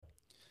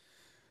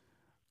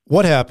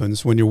What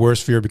happens when your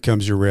worst fear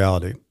becomes your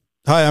reality?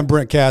 Hi, I'm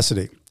Brent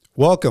Cassidy.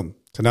 Welcome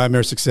to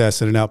Nightmare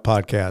Success in and Out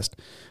podcast,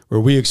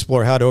 where we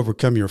explore how to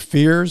overcome your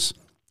fears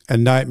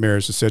and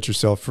nightmares to set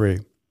yourself free.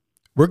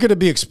 We're going to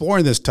be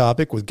exploring this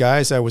topic with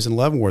guys I was in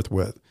Leavenworth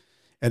with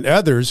and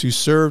others who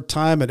served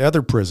time at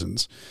other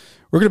prisons.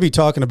 We're going to be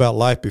talking about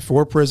life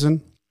before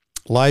prison,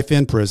 life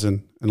in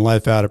prison, and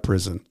life out of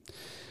prison.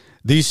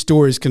 These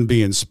stories can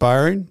be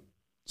inspiring,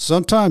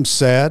 sometimes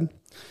sad.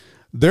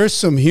 There's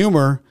some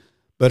humor,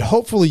 but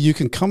hopefully you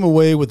can come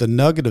away with a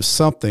nugget of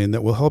something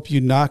that will help you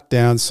knock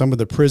down some of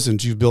the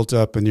prisons you've built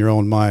up in your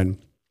own mind.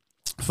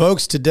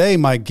 Folks, today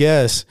my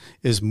guest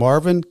is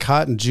Marvin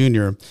Cotton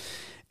Jr.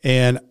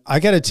 And I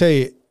got to tell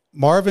you,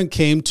 Marvin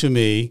came to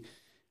me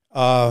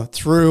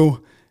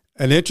through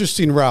an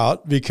interesting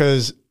route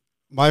because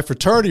my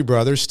fraternity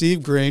brother,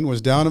 Steve Green,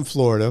 was down in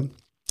Florida.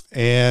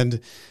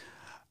 And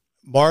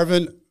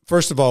Marvin,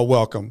 first of all,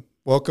 welcome.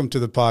 Welcome to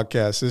the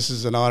podcast. This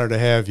is an honor to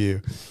have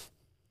you.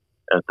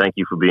 Thank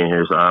you for being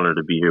here. It's an honor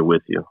to be here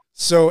with you.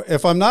 So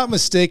if I'm not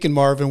mistaken,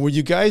 Marvin, were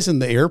you guys in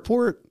the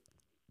airport?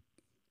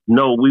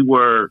 No, we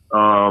were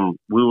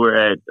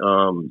at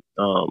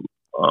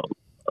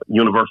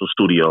Universal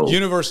Studios.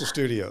 Universal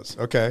Studios.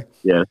 Okay.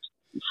 Yes.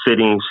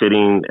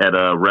 Sitting at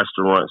a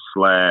restaurant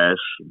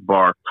 /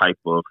 bar type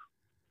of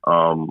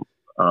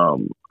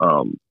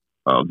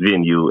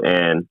venue.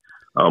 And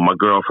my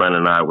girlfriend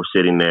and I were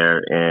sitting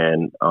there,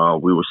 and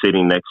we were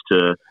sitting next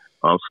to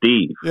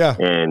Steve. Yeah.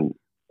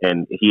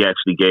 And he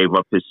actually gave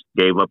up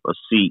a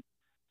seat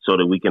so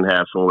that we can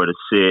have somewhere to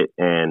sit.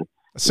 And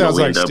sounds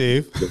like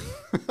Steve.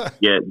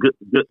 Yeah,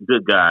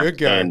 good guy. Good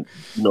guy. And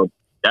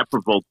that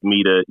provoked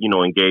me to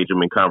engage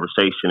him in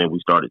conversation, and we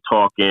started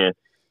talking.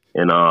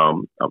 And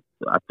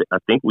I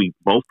think we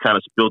both kind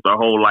of spilled our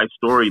whole life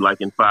story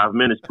like in 5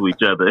 minutes to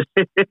each other.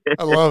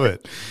 I love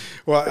it.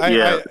 Well,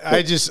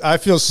 I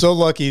feel so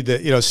lucky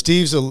that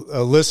Steve's a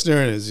listener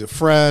and is a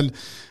friend,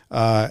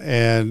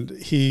 and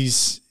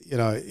he's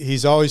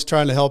always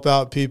trying to help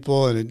out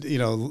people, and,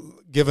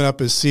 giving up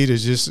his seat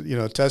is just,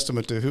 a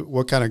testament to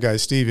what kind of guy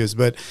Steve is.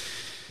 But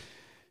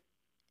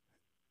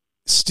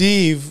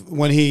Steve,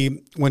 when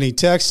he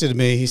texted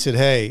me, he said,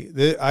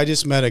 "Hey, I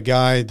just met a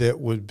guy that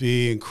would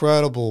be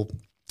incredible,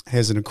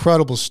 has an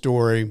incredible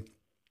story."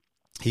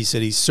 He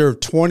said he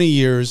served 20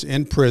 years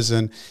in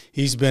prison.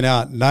 He's been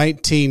out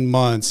 19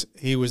 months.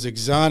 He was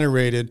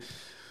exonerated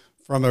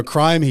from a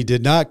crime he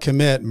did not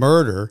commit,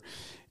 murder.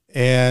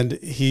 And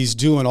he's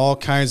doing all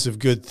kinds of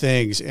good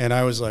things. And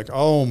I was like,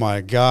 oh my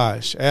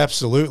gosh,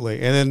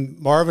 absolutely. And then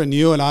Marvin,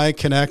 you and I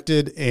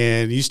connected,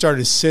 and you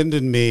started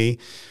sending me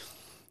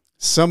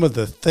some of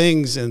the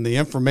things and the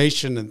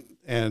information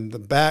and the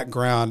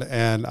background.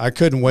 And I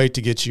couldn't wait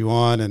to get you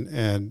on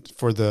and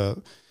for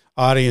the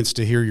audience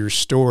to hear your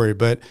story.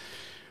 But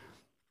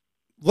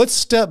let's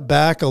step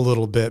back a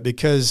little bit,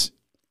 because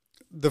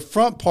the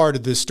front part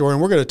of this story,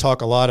 and we're going to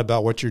talk a lot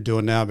about what you're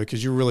doing now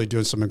because you're really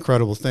doing some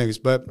incredible things,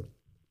 but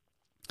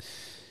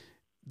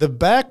the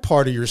back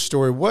part of your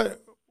story, what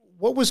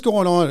was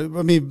going on?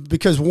 I mean,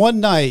 because one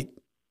night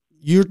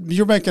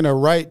you're making a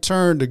right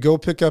turn to go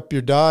pick up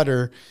your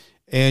daughter,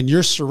 and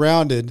you're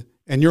surrounded,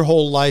 and your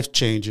whole life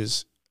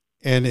changes,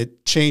 and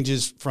it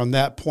changes from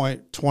that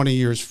point 20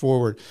 years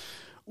forward.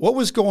 What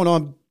was going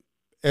on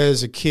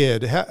as a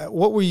kid?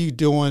 What were you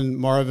doing,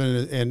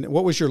 Marvin, and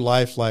what was your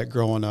life like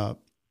growing up?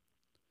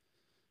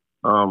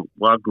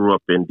 Well, I grew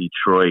up in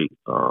Detroit,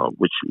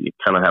 which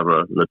kind of have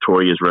a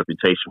notorious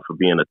reputation for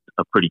being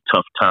a pretty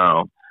tough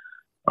town.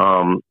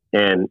 And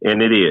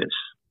it is.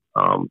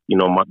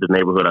 The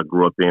neighborhood I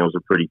grew up in was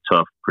a pretty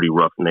tough, pretty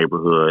rough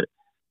neighborhood.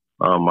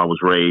 I was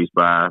raised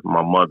by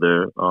my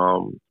mother,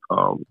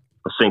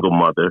 a single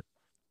mother,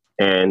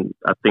 and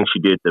I think she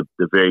did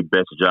the very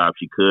best job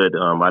she could.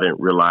 I didn't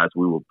realize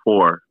we were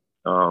poor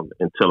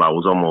until I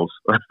was almost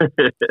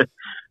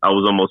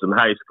in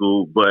high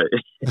school, but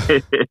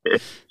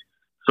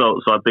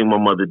So I think my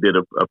mother did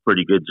a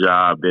pretty good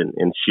job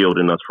in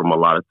shielding us from a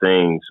lot of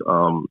things.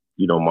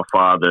 My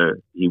father,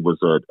 he was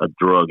a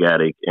drug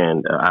addict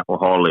and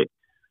alcoholic.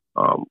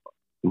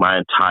 My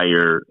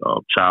entire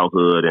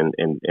childhood and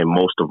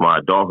most of my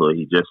adulthood,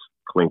 he just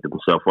cleaned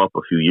himself up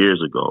a few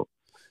years ago.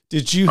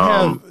 Did you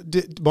have,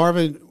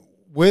 Marvin,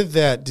 with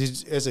that,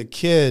 as a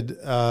kid,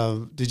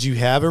 did you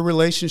have a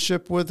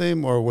relationship with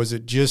him, or was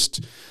it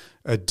just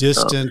a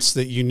distance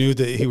that you knew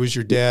that he was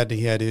your dad and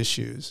he had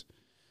issues?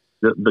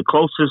 The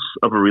closest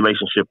of a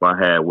relationship I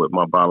had with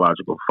my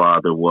biological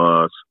father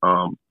was,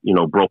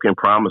 broken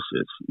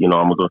promises. I'm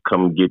going to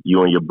come get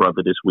you and your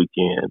brother this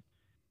weekend.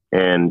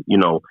 And,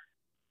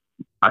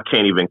 I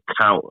can't even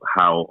count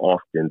how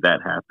often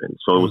that happened.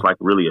 So it was like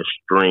really a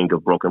string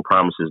of broken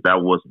promises.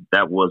 That was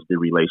the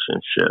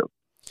relationship.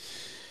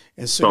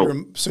 And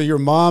so your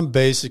mom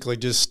basically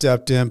just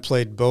stepped in,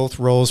 played both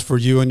roles for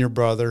you and your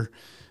brother.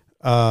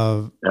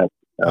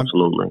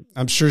 Absolutely.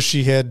 I'm sure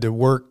she had to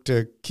work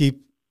to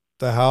keep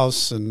the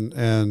house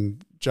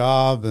and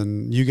job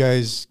and you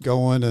guys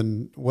going.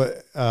 And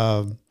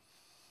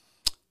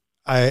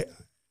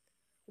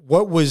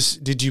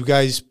did you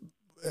guys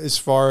as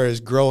far as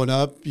growing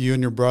up, you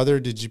and your brother,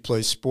 did you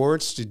play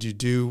sports? Did you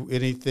do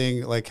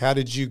anything? Like, how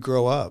did you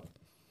grow up?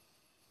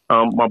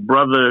 My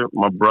brother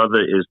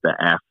is the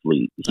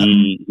athlete.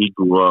 He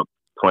grew up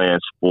playing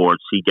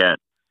sports. He got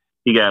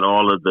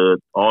all of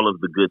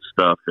the good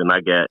stuff, and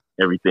I got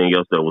everything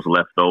else that was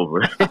left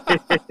over.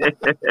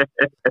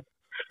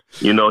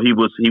 You know, he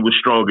was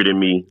stronger than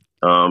me.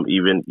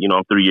 Even, you know,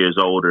 I'm 3 years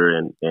older,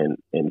 and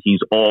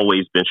he's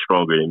always been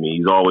stronger than me.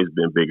 He's always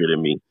been bigger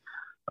than me.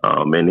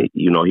 And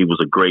you know, he was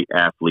a great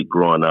athlete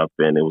growing up,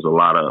 and there was a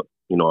lot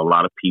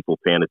of people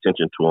paying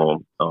attention to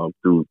him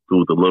through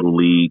the little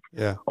league,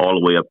 all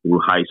the way up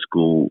through high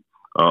school.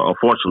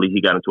 Unfortunately,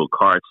 he got into a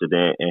car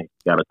accident and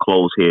got a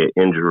closed head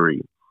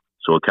injury,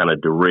 so it kind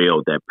of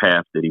derailed that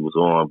path that he was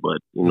on. But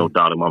no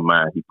doubt in my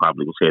mind, he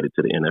probably was headed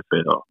to the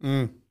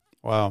NFL.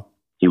 Wow,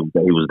 he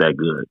was that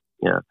good.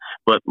 Yeah,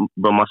 but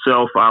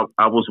myself,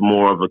 I was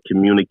more of a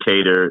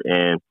communicator,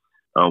 and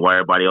while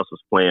everybody else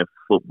was playing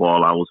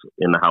football, I was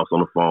in the house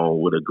on the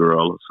phone with a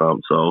girl or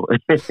something.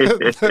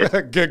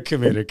 So good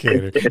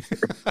communicator,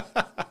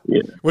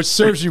 yeah. Which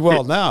serves you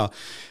well now.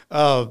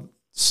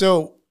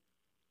 So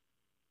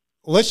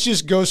let's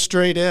just go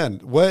straight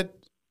in.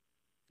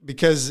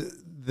 Because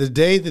the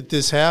day that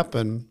this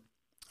happened,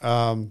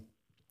 the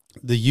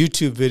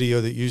YouTube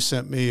video that you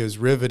sent me is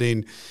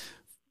riveting.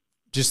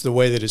 Just the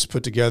way that it's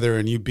put together,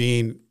 and you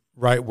being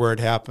right where it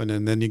happened,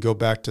 and then you go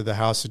back to the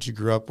house that you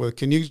grew up with.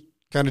 Can you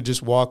kind of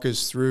just walk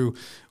us through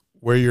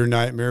where your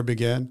nightmare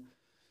began?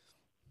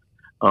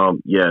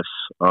 Yes.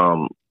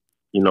 You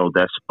know,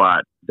 that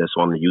spot that's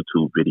on the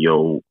YouTube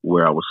video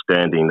where I was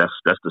standing, that's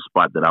the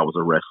spot that I was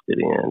arrested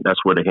in.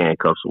 That's where the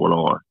handcuffs went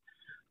on.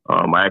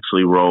 I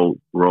actually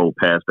rode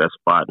past that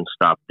spot and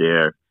stopped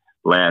there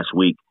last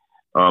week,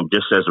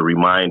 just as a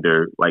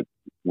reminder, like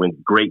when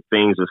great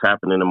things is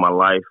happening in my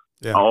life,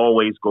 I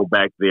always go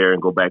back there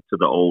and go back to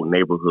the old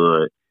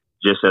neighborhood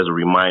just as a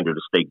reminder to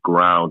stay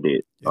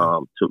grounded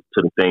to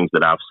the things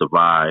that I've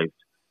survived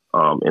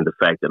and the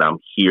fact that I'm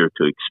here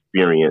to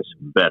experience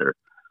better.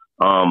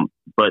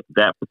 But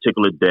that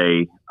particular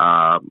day,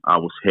 I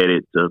was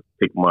headed to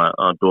pick my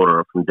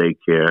daughter up from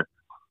daycare,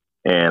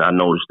 and I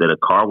noticed that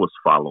a car was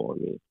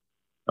following me.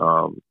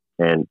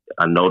 And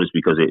I noticed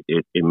because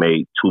it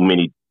made too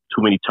many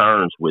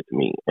turns with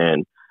me,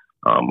 and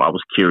I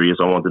was curious.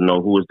 I wanted to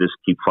know, who is this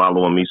keep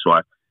following me? So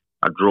I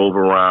drove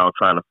around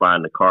trying to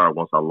find the car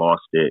once I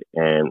lost it,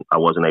 and I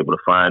wasn't able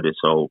to find it.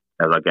 So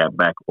as I got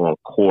back on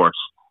course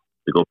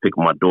to go pick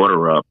my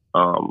daughter up,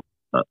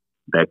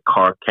 that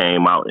car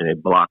came out and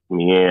it blocked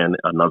me in.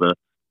 Another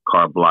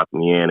car blocked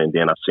me in, and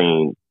then I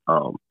seen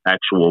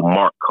actual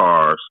marked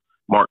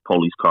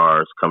police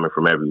cars coming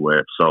from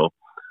everywhere. So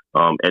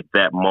at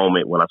that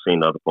moment, when I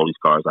seen the other police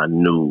cars, I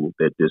knew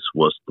that this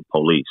was the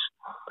police.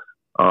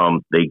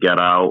 They got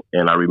out,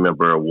 and I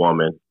remember a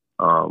woman.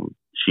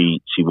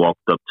 She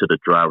walked up to the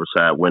driver's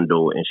side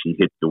window, and she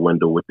hit the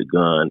window with the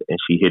gun, and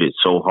she hit it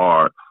so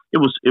hard. It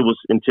was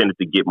intended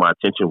to get my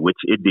attention, which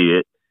it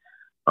did.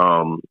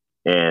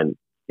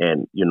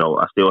 And you know,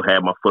 I still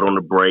had my foot on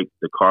the brake.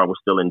 The car was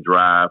still in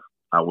drive.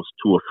 I was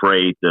too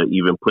afraid to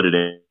even put it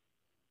in.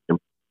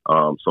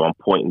 So I'm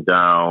pointing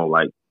down,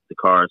 like, the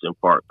car's in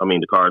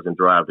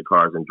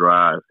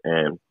drive.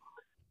 And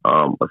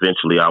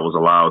eventually I was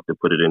allowed to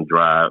put it in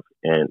drive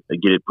and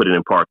put it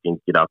in park and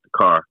get out the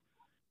car.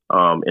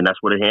 And that's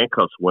where the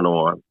handcuffs went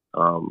on.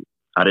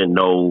 I didn't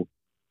know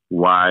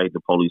why the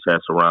police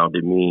had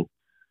surrounded me.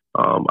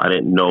 I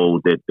didn't know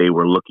that they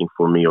were looking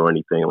for me or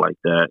anything like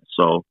that.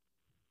 So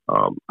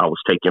I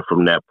was taken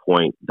from that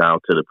point down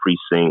to the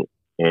precinct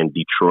in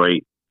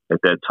Detroit.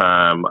 At that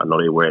time, I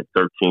know they were at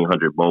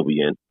 1300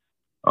 Beaubien.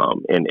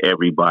 And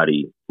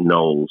everybody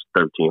knows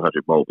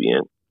 1300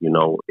 Beaubien. You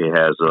know, it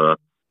has a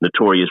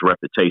notorious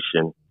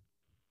reputation.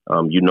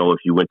 You know, if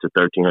you went to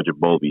 1300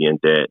 Beaubien,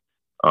 that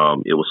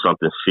it was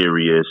something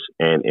serious,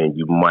 and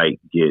you might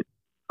get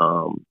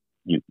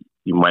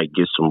you might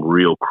get some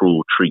real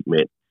cruel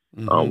treatment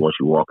once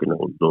you walk in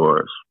those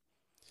doors.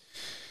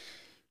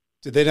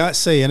 Did they not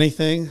say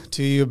anything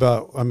to you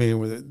about? I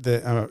mean,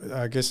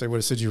 I guess they would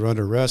have said you were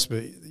under arrest,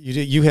 but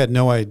you had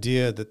no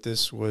idea that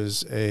this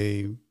was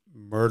a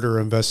murder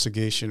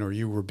investigation, or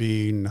you were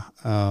being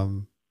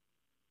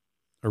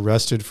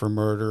arrested for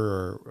murder,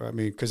 or I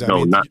mean, because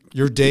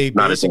your day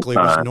basically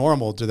was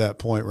normal to that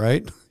point,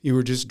 right? You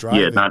were just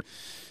driving.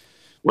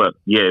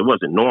 It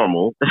wasn't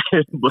normal.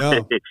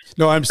 But,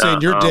 no, I'm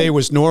saying your day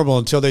was normal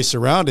until they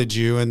surrounded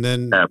you, and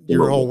then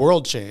your whole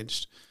world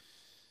changed.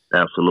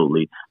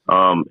 Absolutely.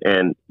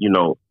 And you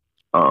know,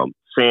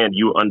 saying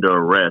you under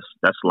arrest,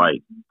 that's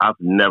like, I've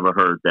never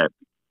heard that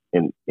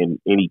in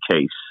any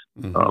case.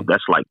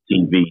 That's like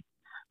TV.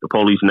 The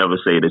police never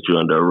say that you're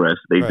under arrest.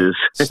 They just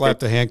slap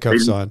the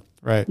handcuffs on.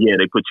 Right. Yeah,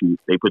 they put you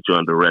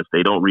under arrest.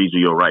 They don't read you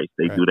your rights.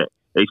 They do that.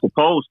 They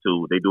supposed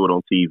to. They do it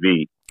on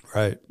TV.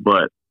 Right.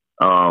 But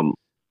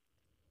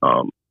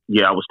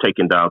yeah, I was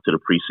taken down to the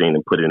precinct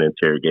and put in an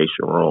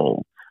interrogation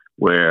room,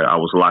 where I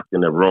was locked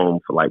in a room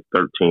for like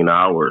 13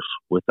 hours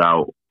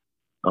without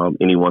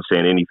anyone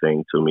saying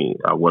anything to me.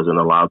 I wasn't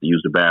allowed to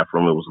use the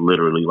bathroom. It was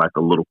literally like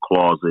a little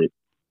closet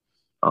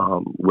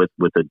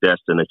with a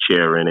desk and a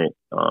chair in it.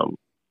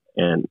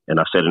 And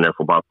I sat in there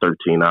for about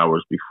 13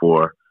 hours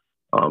before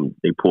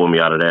they pulled me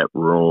out of that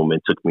room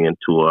and took me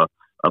into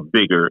a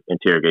bigger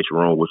interrogation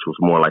room, which was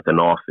more like an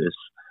office.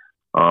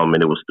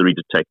 And it was 3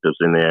 detectives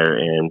in there,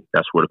 and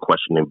that's where the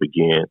questioning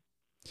began.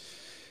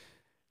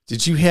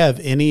 Did you have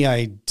any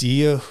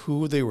idea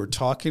who they were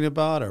talking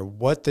about or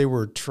what they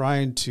were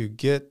trying to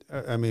get?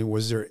 I mean,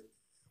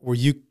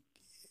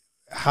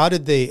 how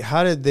did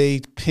they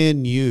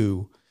pin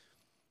you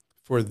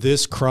for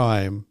this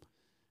crime,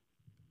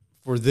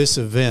 for this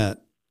event?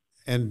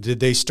 And did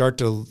they start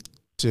to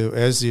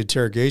as the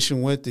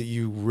interrogation went, that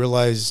you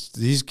realized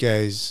these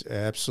guys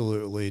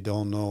absolutely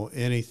don't know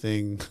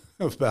anything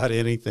about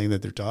anything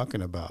that they're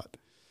talking about?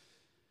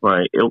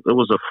 Right. It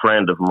was a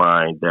friend of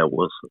mine that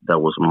was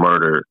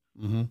murdered.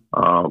 Mm-hmm.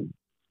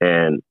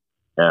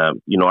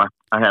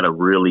 I had a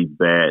really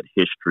bad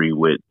history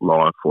with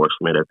law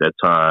enforcement at that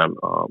time.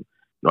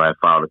 I had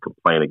filed a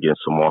complaint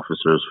against some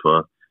officers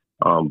for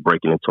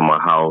breaking into my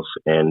house,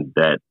 and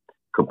that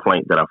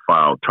complaint that I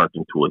filed turned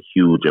into a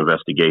huge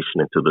investigation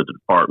into the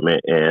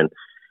department, and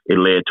it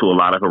led to a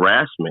lot of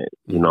harassment,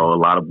 a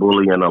lot of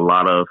bullying, a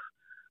lot of,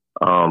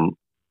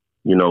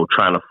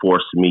 trying to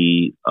force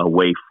me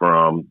away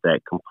from that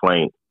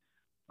complaint,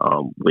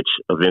 which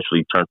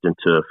eventually turned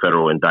into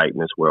federal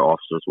indictments where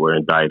officers were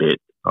indicted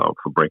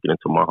for breaking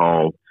into my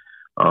home.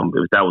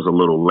 That was a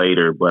little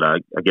later, but I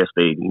guess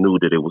they knew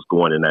that it was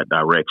going in that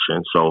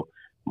direction. So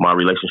my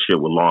relationship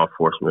with law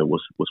enforcement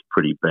was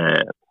pretty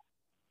bad.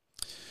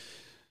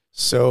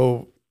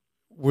 So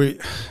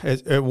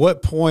at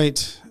what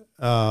point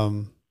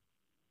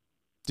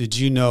did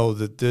you know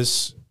that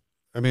this,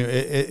 I mean,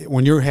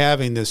 when you're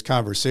having this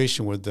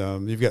conversation with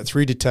them, you've got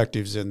 3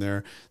 detectives in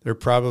there. They're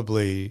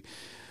probably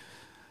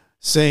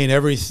saying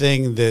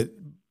everything that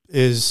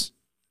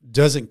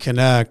doesn't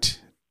connect.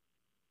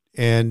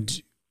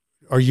 And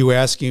are you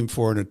asking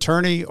for an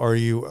attorney? Are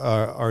you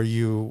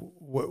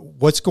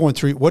what is going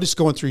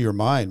through your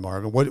mind,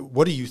 Marvin?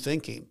 What are you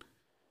thinking?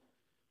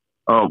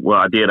 Well,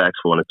 I did ask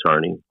for an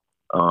attorney,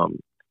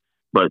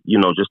 but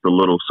just a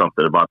little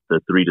something about the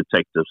 3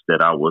 detectives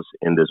that I was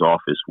in this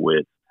office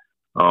with.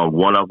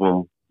 One of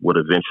them would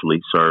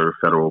eventually serve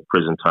federal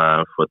prison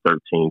time for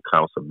 13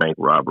 counts of bank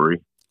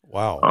robbery.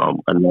 Wow.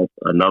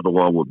 Another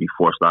one would be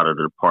forced out of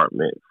the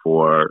department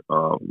for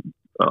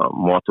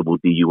multiple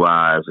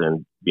DUIs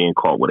and being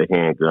caught with a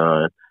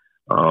handgun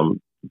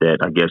that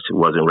I guess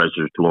wasn't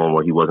registered to him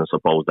or he wasn't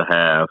supposed to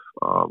have.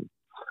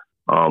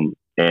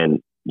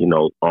 And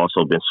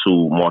also been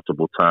sued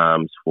multiple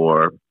times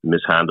for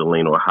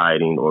mishandling or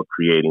hiding or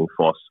creating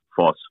false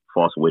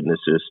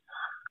witnesses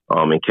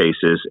in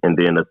cases. And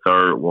then the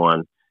third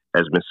one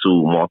has been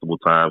sued multiple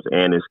times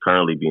and is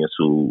currently being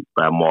sued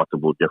by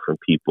multiple different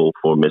people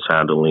for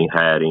mishandling,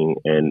 hiding,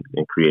 and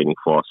creating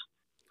false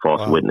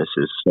wow.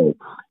 witnesses. So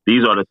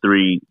these are the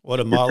 3. What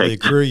a motley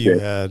crew you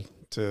had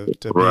to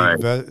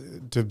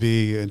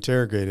be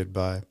interrogated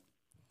by.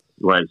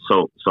 Right.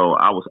 So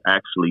I was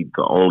actually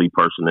the only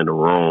person in the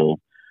room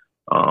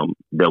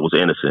that was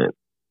innocent.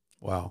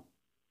 Wow.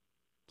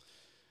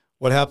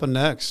 What happened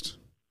next?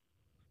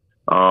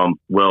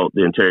 Well,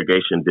 the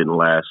interrogation didn't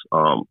last,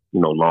 long.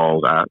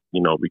 I,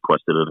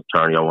 requested an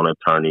attorney. I want an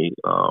attorney.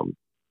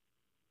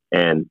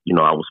 And,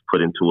 I was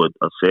put into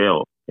a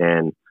cell.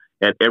 And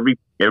at every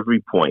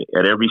point,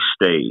 at every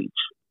stage,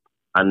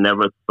 I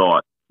never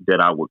thought that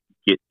I would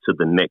get to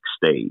the next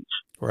stage.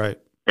 Right.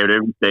 At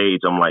every stage,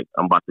 I'm like,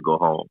 I'm about to go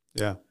home.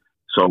 Yeah.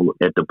 So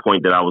at the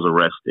point that I was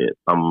arrested,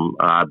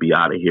 I'll be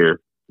out of here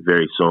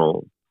very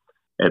soon.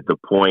 At the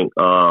point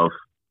of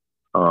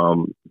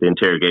the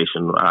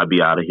interrogation, I'll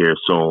be out of here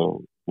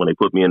soon. When they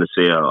put me in the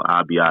cell,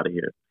 I'll be out of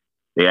here.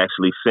 They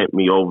actually sent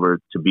me over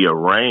to be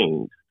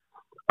arraigned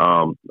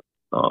 2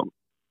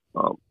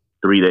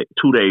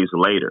 days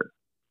later.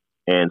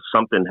 And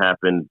something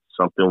happened.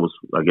 Something was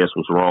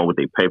wrong with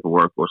their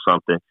paperwork or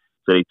something.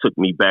 So they took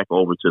me back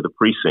over to the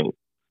precinct.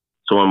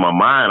 So in my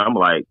mind, I'm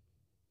like,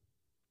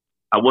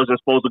 I wasn't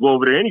supposed to go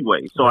over there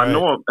anyway. So right. I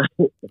know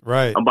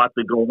right. I'm about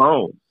to go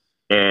home.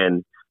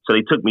 And so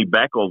they took me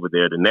back over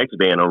there the next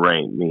day and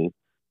arraigned me.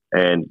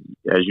 And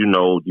as you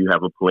know, you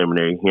have a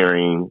preliminary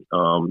hearing.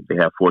 They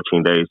have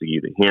 14 days to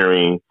give the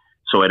hearing.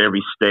 So at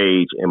every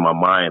stage in my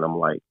mind, I'm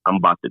like, I'm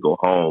about to go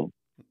home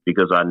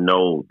because I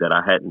know that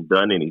I hadn't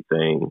done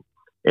anything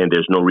and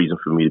there's no reason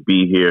for me to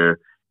be here.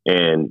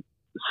 And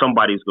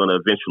somebody's going to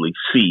eventually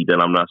see that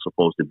I'm not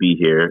supposed to be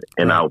here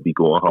and right. I'll be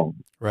going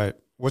home. Right.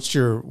 What's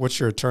your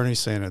attorney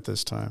saying at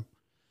this time?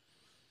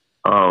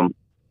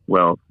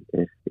 Well,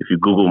 if you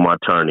Google my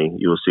attorney,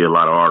 you'll see a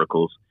lot of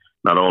articles.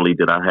 Not only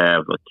did I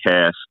have a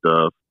cast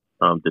of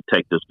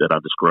detectives that I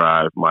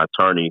described, my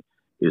attorney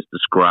is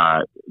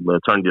described. The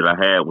attorney that I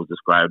had was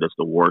described as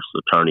the worst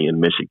attorney in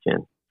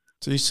Michigan.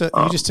 So you said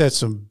you just had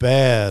some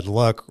bad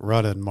luck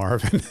running,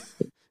 Marvin.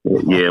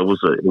 Yeah, it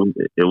was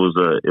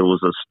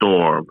a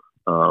storm.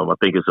 I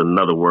think it's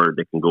another word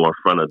that can go in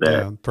front of that.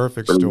 Yeah,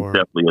 perfect but storm.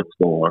 Definitely a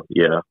storm.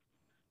 Yeah.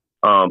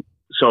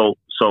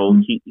 So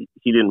he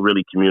didn't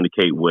really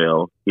communicate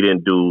well. He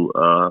didn't do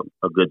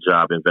a good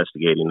job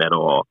investigating at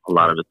all. A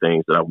lot of the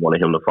things that I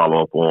wanted him to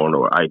follow up on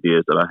or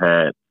ideas that I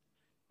had,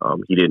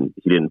 he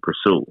didn't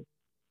pursue.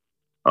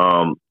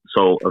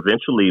 So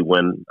eventually,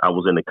 when I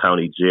was in the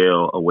county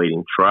jail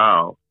awaiting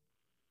trial,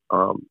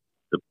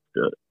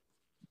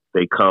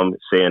 they come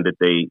saying that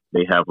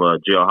they have a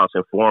jailhouse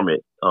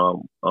informant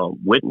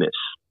witness.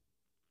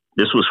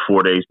 This was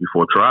 4 days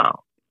before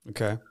trial.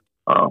 Okay.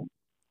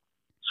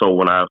 So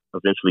when I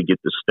eventually get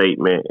the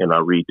statement and I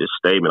read this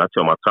statement, I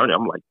tell my attorney,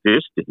 I'm like,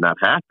 this did not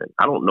happen.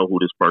 I don't know who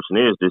this person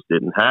is. This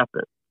didn't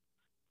happen.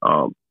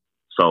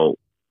 So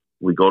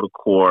we go to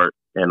court,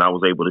 and I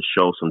was able to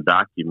show some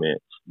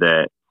documents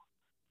that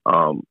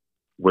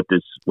what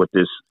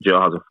this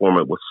jailhouse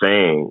informant was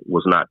saying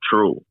was not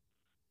true.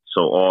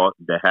 So all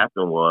that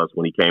happened was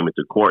when he came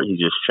into court, he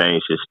just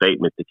changed his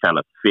statement to kind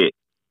of fit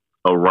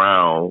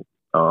around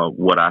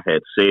what I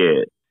had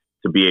said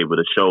to be able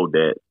to show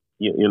that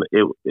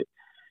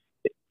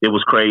it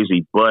was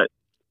crazy. But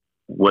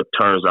what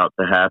turns out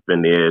to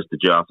happen is the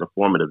jailhouse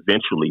informant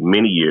eventually,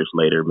 many years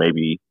later,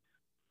 maybe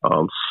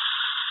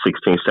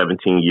 16,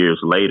 17 years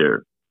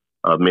later,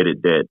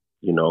 admitted that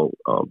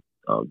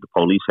the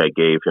police had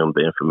gave him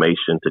the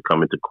information to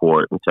come into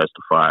court and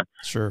testify.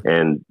 Sure.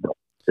 And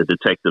the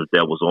detective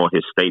that was on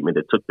his statement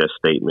that took that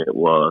statement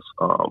was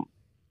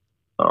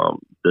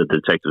the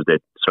detective that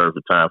served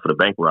the time for the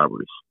bank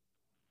robberies.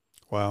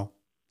 Wow.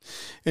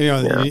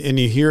 And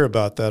you hear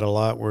about that a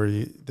lot, where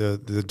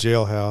the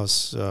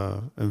jailhouse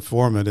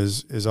informant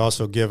is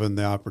also given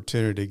the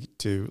opportunity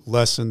to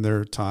lessen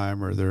their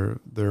time or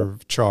their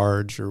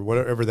charge or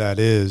whatever that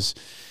is,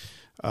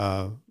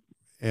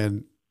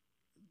 and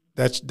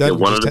that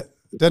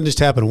doesn't just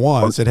happen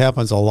once; it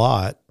happens a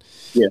lot.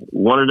 Yeah,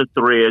 one of the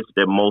threads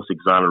that most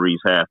exonerees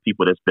have,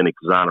 people that's been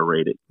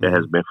exonerated, that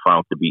has been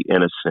found to be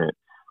innocent.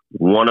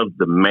 One of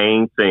the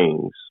main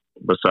things,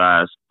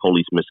 besides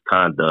police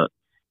misconduct,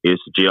 is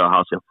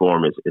jailhouse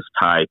informants is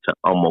tied to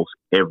almost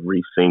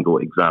every single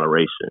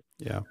exoneration.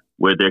 Yeah.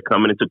 Where they're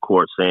coming into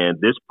court saying,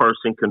 this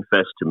person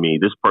confessed to me,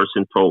 this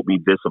person told me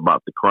this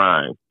about the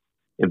crime,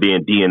 and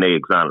then DNA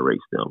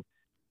exonerates them.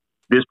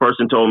 This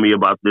person told me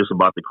about this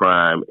about the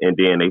crime, and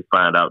then they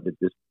find out that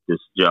this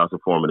jailhouse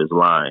informant is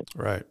lying.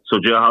 Right. So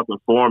jailhouse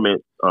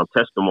informant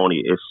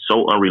testimony is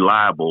so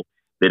unreliable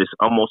that it's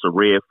almost a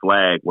red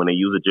flag when they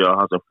use a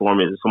jailhouse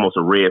informant. It's almost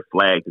a red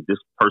flag that this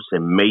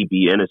person may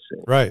be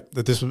innocent. Right.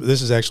 That this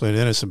is actually an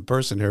innocent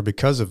person here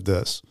because of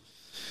this.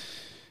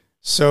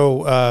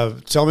 So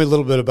tell me a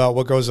little bit about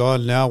what goes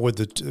on now with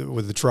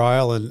the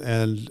trial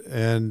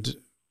and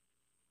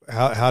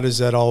how does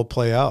that all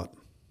play out?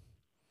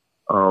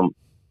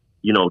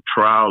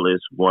 Trial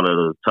is one of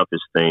the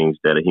toughest things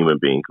that a human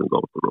being can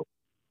go through.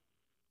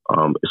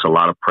 It's a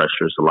lot of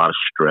pressure. It's a lot of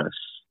stress,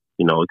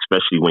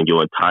 especially when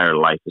your entire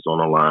life is on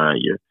the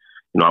line.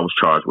 I was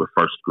charged with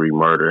first-degree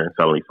murder and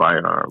felony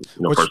firearms,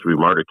 first-degree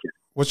murder case.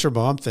 What's your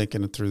mom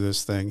thinking through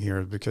this thing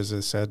here? Because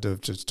it's had to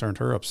have just turned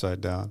her upside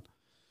down.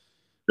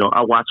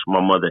 I watched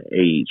my mother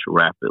age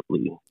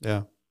rapidly.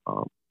 Yeah.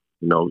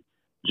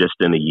 Just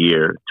in a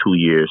year, 2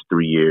 years,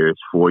 3 years,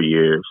 4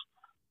 years,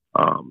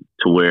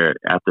 to where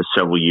after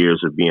several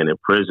years of being in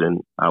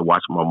prison, I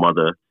watched my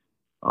mother,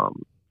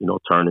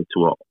 turn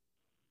into an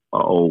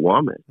old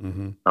woman,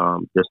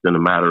 just in a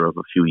matter of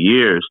a few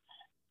years.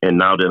 And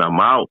now that I'm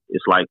out,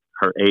 it's like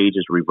her age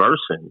is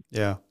reversing.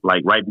 Yeah.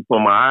 Like right before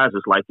my eyes,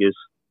 it's like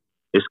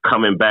it's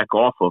coming back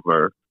off of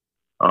her.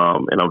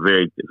 And I'm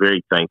very,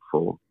 very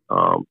thankful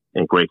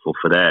and grateful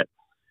for that.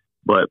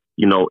 But,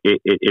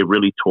 it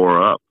really tore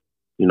her up.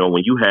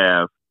 When you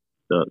have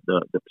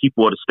the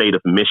people of the state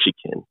of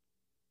Michigan,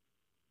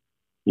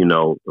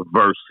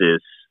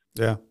 versus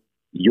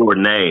your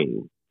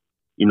name,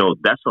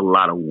 that's a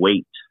lot of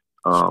weight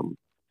and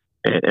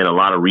a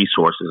lot of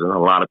resources and a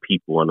lot of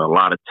people and a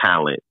lot of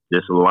talent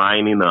just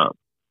lining up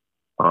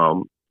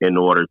in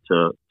order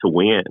to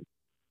win.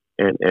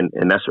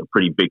 And that's a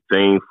pretty big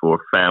thing for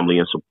family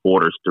and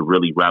supporters to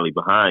really rally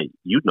behind.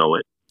 You know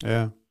it.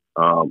 Yeah.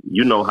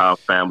 How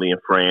family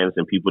and friends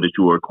and people that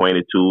you were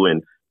acquainted to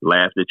and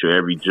laughed at your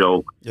every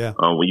joke. Yeah.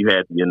 When you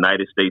had the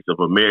United States of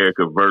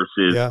America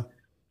versus. Yeah.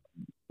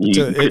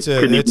 It's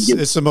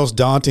the most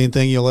daunting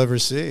thing you'll ever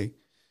see.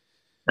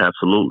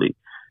 Absolutely.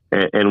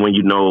 And when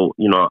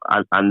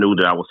I knew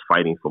that I was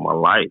fighting for my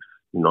life.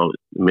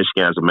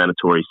 Michigan has a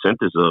mandatory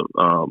sentence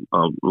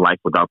of life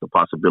without the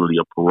possibility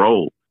of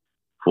parole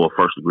for a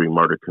first degree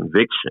murder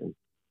conviction.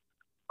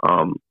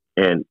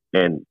 And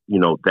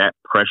that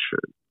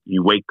pressure,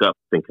 you wake up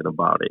thinking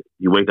about it.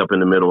 You wake up in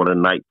the middle of the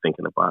night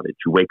thinking about it.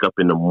 You wake up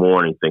in the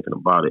morning thinking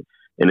about it,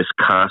 and it's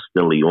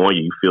constantly on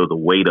you. You feel the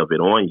weight of it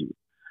on you.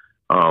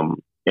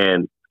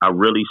 And I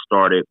really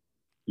started,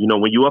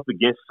 when you're up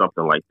against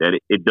something like that,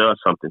 it does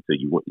something to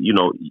you.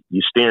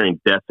 You're staring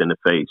death in the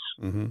face.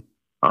 Mm-hmm.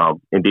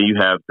 And then you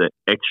have the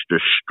extra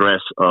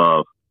stress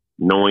of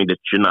knowing that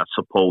you're not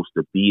supposed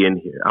to be in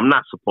here. I'm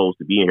not supposed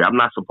to be in here. I'm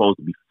not supposed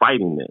to be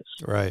fighting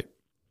this. Right.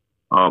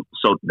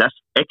 So that's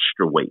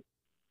extra weight.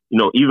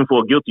 even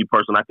for a guilty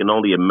person, I can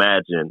only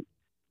imagine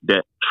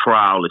that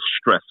trial is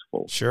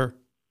stressful. Sure.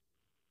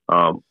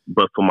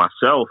 But for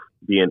myself,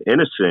 being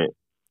innocent,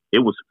 it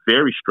was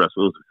very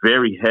stressful. It was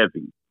very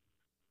heavy.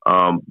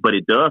 But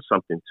it does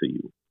something to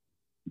you,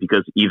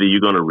 because either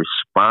you're going to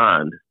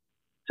respond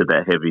to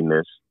that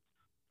heaviness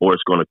or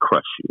it's going to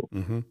crush you.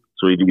 Mm-hmm.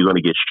 So either you're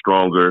going to get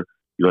stronger,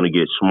 you're going to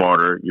get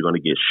smarter, you're going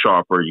to get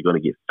sharper, you're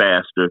going to get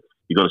faster.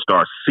 You're going to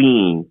start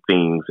seeing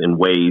things in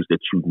ways that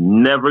you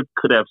never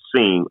could have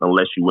seen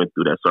unless you went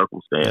through that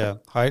circumstance. Yeah,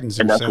 heightens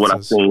your and that's senses. what I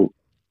think.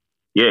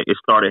 Yeah, it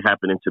started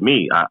happening to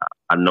me.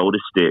 I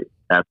noticed it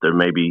after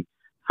maybe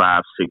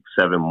 5, 6,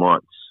 7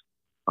 months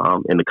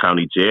in the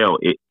county jail.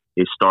 It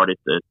started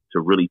to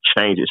really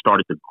change. It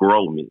started to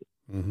grow me.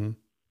 Mm-hmm.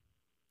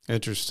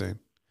 Interesting.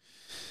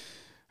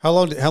 How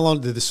long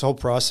did this whole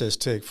process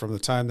take, from the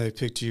time they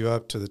picked you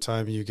up to the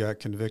time you got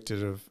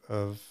convicted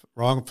of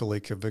wrongfully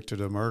convicted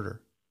of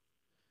murder?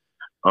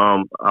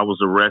 I was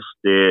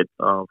arrested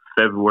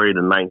February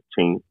the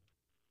 19th,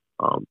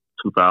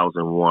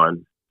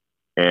 2001,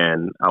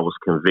 and I was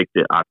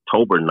convicted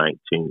October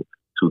 19th,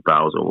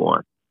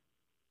 2001.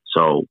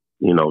 So,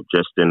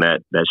 just in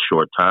that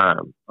short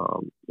time,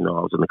 I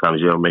was in the county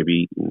jail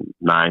maybe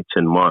 9,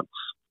 10 months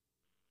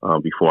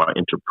before I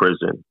entered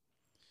prison.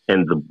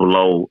 And the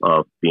blow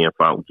of being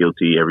found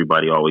guilty,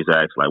 everybody always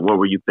asks, like, what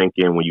were you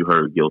thinking when you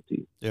heard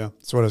guilty? Yeah,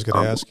 that's what I was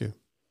going to ask you.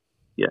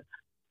 Yeah,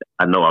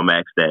 I know I'm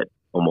asked that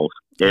almost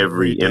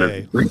every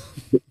interview.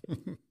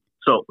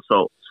 So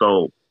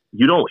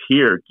you don't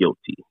hear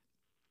guilty.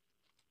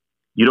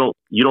 You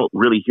don't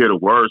really hear the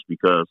words,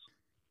 because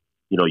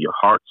your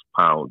heart's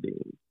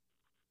pounding.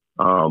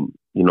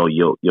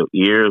 Your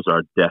ears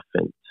are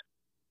deafened,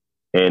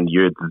 and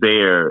you're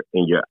there,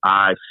 and your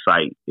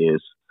eyesight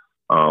is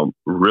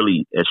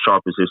really as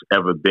sharp as it's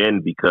ever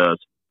been, because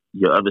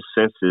your other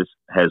senses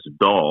has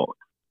dulled.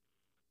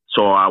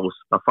 So I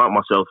found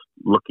myself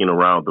looking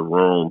around the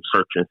room,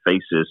 searching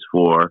faces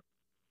for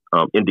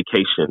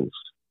indications.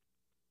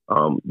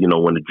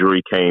 When the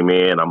jury came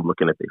in, I'm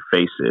looking at their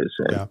faces,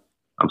 and yeah.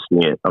 I'm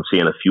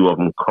seeing a few of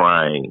them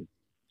crying.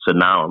 So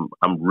now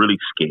I'm really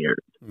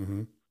scared.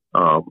 Mm-hmm.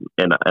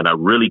 And I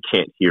really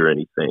can't hear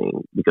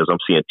anything, because I'm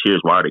seeing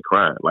tears. Why are they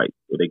crying? Like,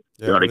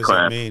 are they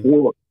crying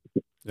for?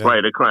 Yeah.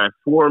 Right, they're crying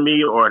for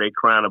me, or are they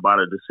crying about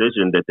a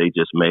decision that they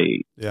just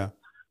made? Yeah.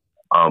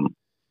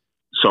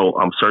 So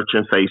I'm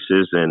searching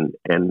faces, and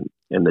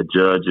the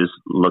judge is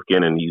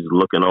looking, and he's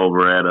looking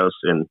over at us,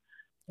 and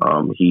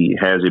he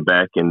hands it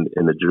back, and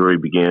the jury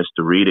begins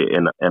to read it,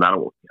 and I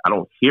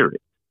don't hear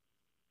it,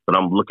 but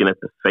I'm looking at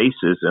the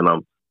faces, and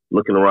I'm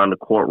looking around the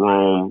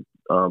courtroom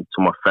to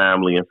my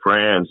family and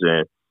friends,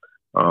 and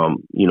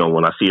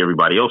when I see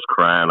everybody else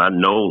crying, I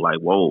know, like,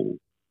 whoa.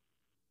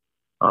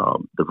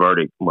 The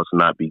verdict must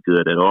not be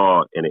good at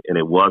all, and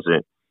it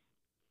wasn't.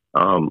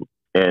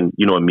 And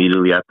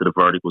immediately after the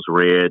verdict was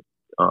read,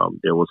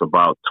 there was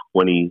about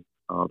 20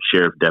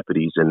 sheriff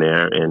deputies in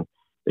there, and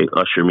they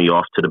ushered me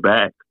off to the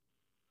back.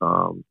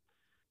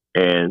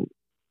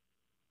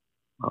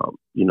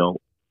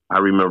 I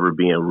remember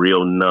being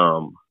real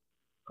numb,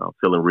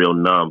 feeling real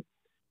numb,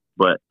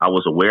 but I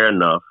was aware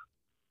enough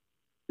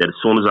that as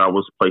soon as I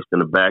was placed in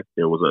the back,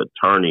 there was an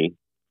attorney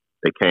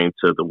that came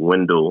to the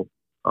window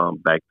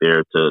back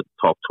there to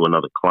talk to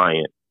another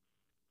client.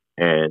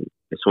 And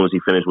as soon as he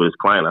finished with his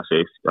client, I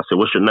said,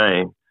 what's your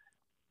name?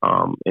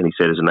 And he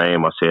said his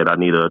name. I said, I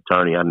need an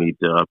attorney. I need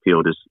to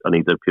appeal this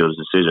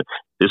decision.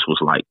 This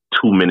was like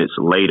 2 minutes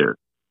later.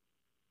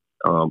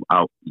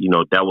 That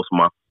was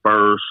my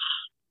first,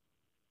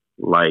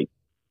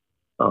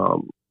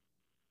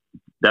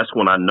 that's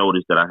when I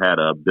noticed that I had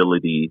an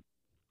ability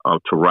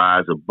to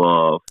rise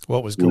above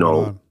what was going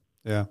on.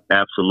 Yeah,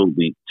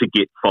 absolutely, to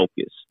get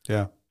focused.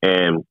 Yeah.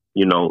 And,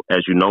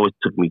 as you know, it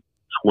took me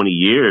 20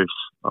 years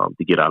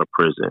to get out of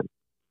prison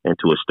and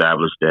to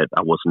establish that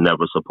I was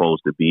never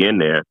supposed to be in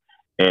there.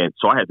 And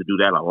so I had to do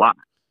that a lot.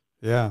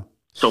 Yeah.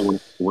 So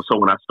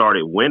when I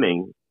started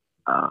winning,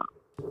 I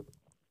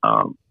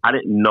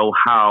didn't know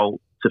how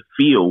to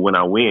feel when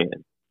I win,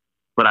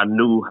 but I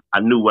knew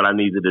what I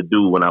needed to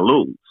do when I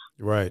lose.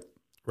 Right.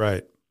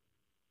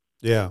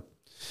 Yeah.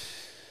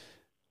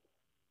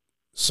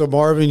 So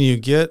Marvin, you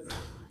get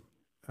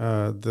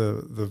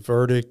the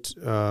verdict.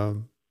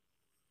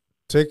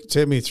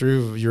 Take me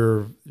through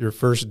your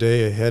first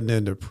day of heading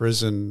into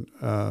prison.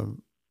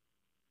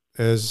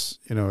 As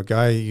a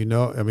guy,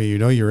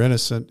 you're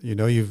innocent. You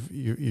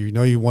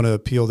want to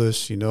appeal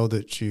this. You know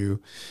that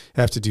you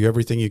have to do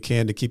everything you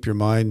can to keep your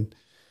mind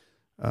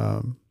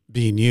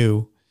being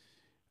you.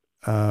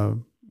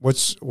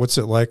 What's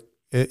it like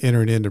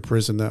entering into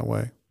prison that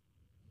way?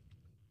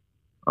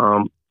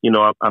 I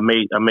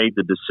made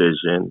the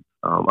decision,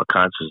 a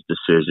conscious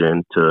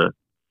decision to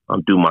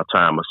do my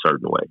time a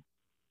certain way.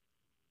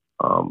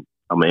 I'm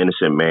an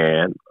innocent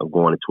man. I'm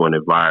going into an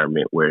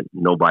environment where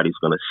nobody's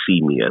going to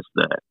see me as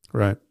that.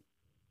 Right.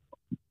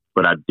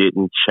 But I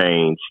didn't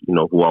change,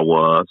 who I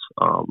was.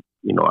 I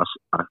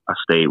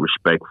stayed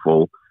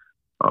respectful.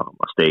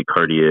 I stayed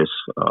courteous.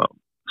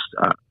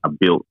 I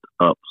built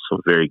up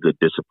some very good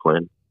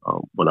discipline.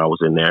 when I was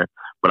in there.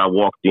 But I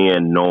walked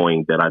in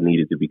knowing that I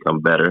needed to become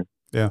better.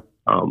 Yeah.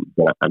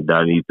 That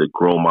I needed to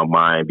grow my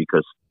mind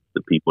because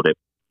the people that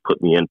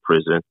put me in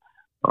prison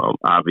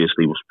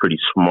obviously was pretty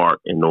smart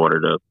in order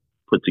to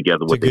put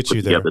together what they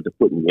put together to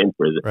put me in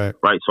prison.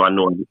 Right. So I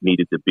knew I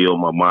needed to build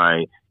my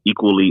mind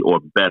equally or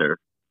better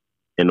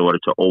in order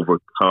to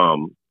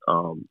overcome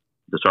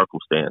the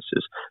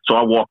circumstances. So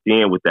I walked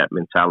in with that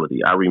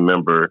mentality. I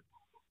remember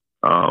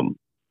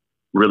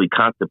really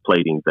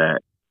contemplating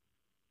that,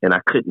 and I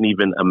couldn't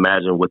even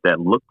imagine what that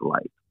looked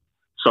like.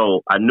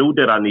 So I knew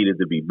that I needed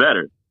to be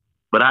better,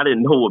 but I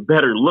didn't know what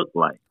better looked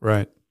like.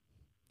 Right.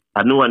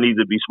 I knew I needed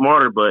to be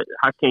smarter, but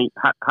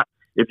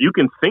if you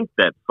can think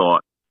that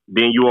thought,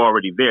 then you're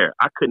already there.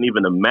 I couldn't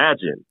even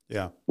imagine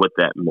what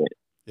that meant.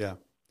 Yeah.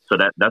 So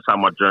that's how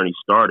my journey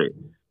started.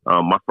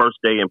 My first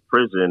day in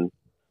prison,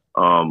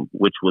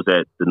 which was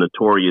at the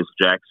notorious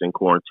Jackson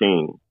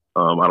Quarantine.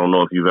 I don't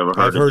know if you've ever heard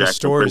I've heard Jackson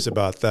stories prison.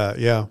 about that.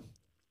 Yeah.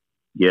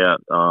 Yeah.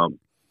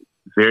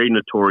 Very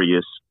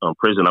notorious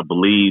prison. I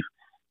believe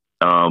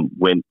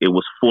when it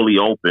was fully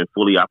open,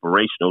 fully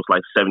operational, it was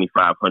like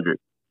 7,500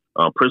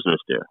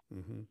 prisoners there.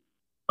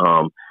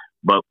 Mm-hmm.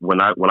 But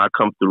when I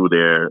come through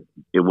there,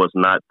 it was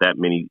not that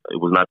many. It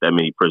was not that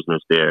many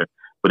prisoners there,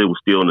 but it was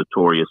still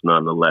notorious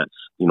nonetheless.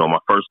 My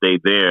first day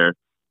there,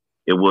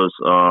 it was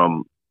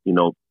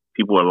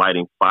people were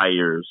lighting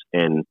fires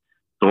and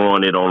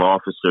throwing it on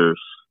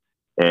officers,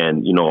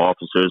 and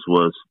officers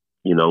was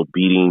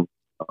beating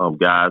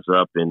guys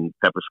up and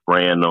pepper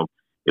spraying them.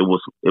 It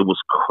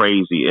was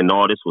crazy, and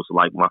all this was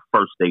like my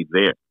first day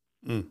there.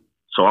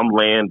 So I'm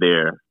laying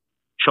there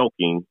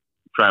choking,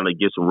 trying to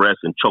get some rest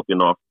and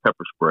choking off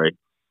pepper spray.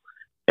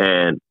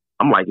 And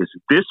I'm like, is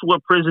this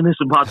what prison is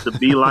about to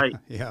be like?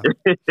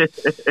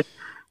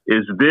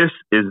 Is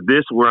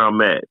this where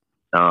I'm at?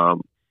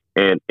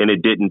 And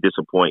it didn't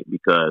disappoint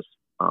because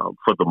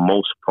for the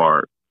most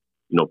part,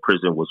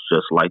 prison was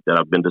just like that.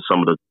 I've been to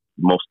some of the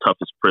most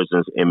toughest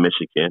prisons in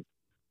Michigan,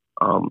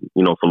 for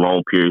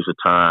long periods of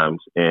times.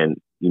 And,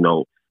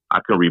 I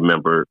can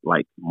remember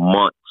like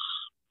month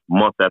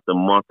after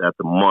month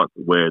after month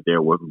where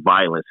there was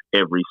violence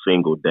every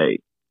single day.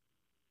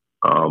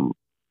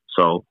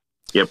 So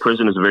yeah,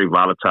 prison is a very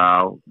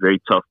volatile, very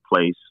tough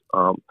place.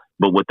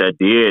 But what that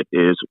did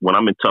is when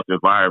I'm in tough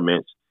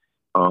environments,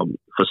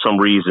 for some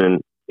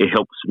reason, it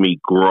helps me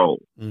grow.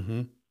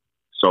 Mm-hmm.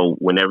 So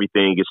when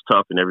everything is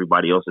tough and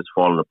everybody else is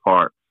falling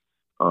apart,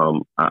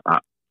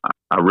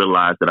 I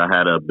realized that I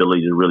had an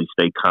ability to really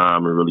stay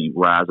calm and really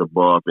rise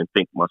above and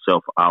think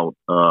myself out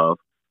of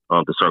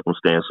the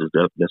circumstances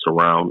that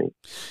surround me.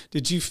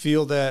 Did you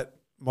feel that,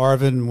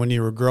 Marvin, when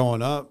you were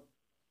growing up,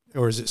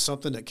 or is it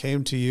something that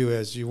came to you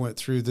as you went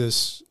through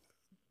this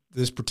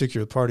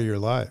particular part of your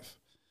life?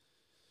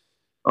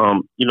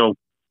 Growing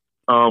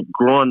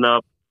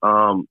up,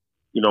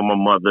 my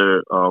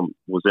mother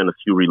was in a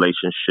few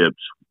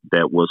relationships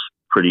that was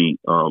pretty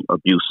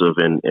abusive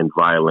and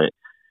violent.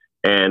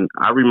 And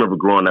I remember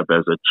growing up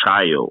as a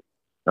child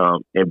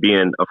and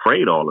being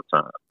afraid all the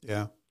time.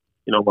 Yeah.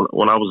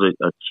 When I was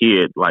a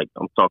kid, like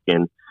I'm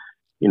talking,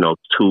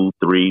 2,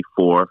 3,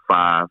 4,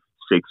 5,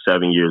 6,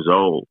 7 years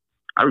old,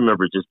 I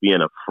remember just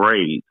being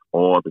afraid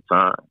all the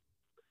time.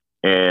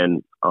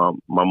 And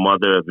my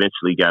mother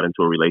eventually got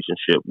into a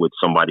relationship with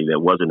somebody that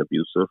wasn't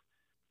abusive.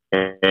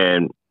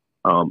 And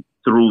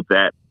through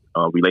that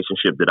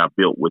relationship that I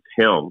built with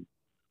him,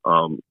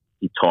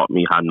 he taught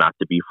me how not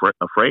to be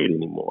afraid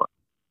anymore.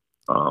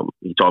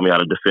 He taught me how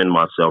to defend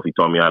myself. He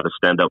taught me how to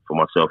stand up for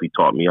myself. He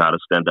taught me how to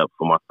stand up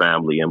for my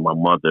family and my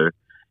mother,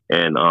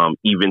 and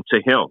even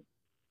to him,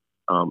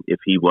 if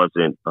he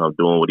wasn't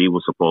doing what he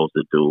was supposed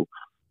to do.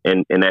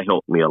 And that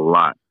helped me a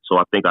lot. So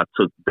I think I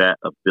took that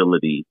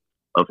ability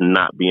of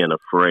not being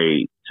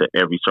afraid to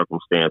every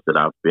circumstance that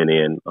I've been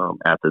in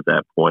after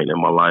that point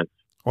in my life.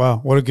 Wow,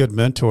 what a good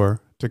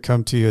mentor to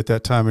come to you at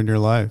that time in your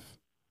life.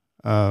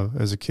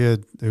 As a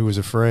kid who was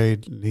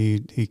afraid,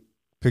 he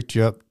picked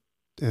you up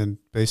and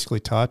basically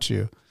taught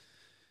you.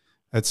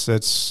 That's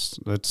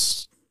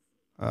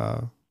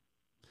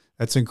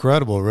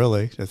incredible,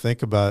 really, to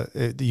think about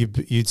it.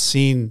 You'd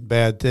seen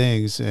bad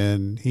things,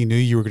 and he knew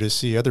you were going to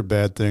see other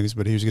bad things,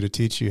 but he was going to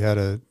teach you how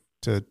to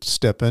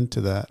step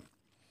into that.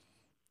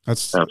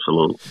 That's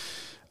absolutely.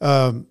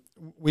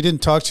 We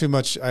didn't talk too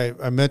much.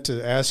 I meant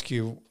to ask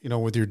you,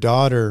 with your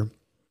daughter,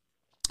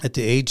 at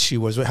the age she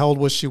was, how old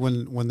was she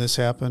when this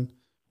happened?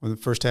 When it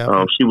first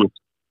happened? She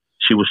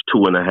was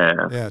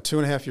 2.5. Yeah,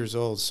 2.5 years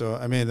old. So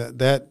I mean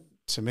that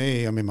to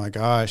me, my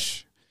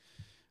gosh,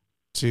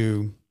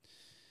 to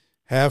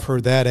have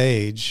her that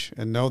age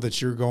and know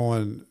that you're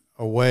going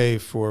away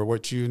for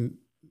what you,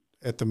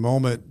 at the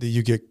moment that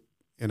you get,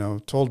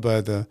 told by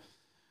the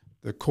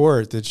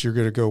court that you're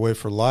going to go away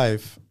for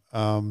life.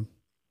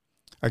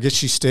 I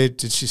guess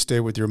did she stay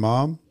with your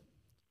mom?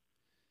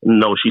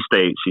 No, she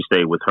stayed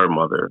with her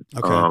mother.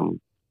 Okay.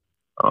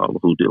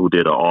 Who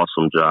did an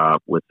awesome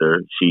job with her.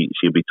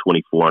 She'll be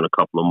 24 in a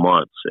couple of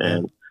months,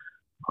 and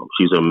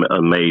she's an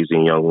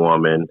amazing young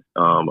woman,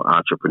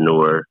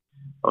 entrepreneur,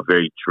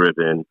 very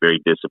driven,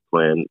 very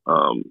disciplined.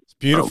 It's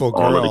beautiful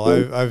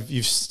girl.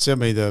 You've sent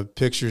me the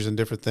pictures and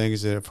different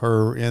things of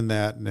her in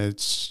that, and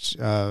it's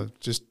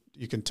just,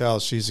 you can tell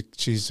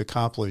she's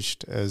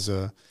accomplished as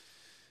a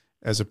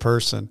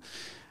person,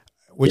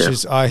 which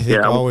is, I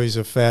think, always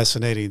a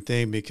fascinating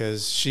thing,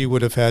 because she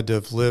would have had to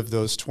have lived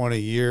those 20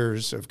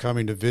 years of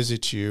coming to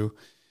visit you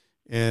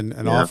in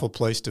an awful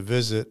place to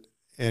visit.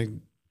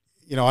 And,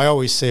 you know, I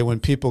always say when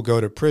people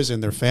go to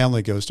prison, their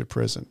family goes to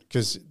prison,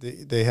 because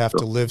they have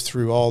to live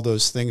through all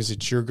those things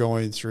that you're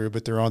going through,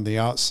 but they're on the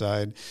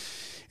outside,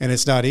 and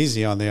it's not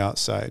easy on the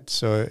outside.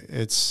 So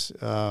it's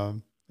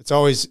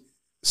always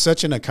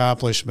such an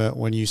accomplishment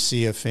when you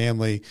see a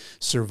family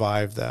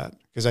survive that.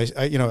 Because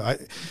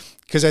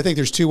I think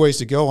there's two ways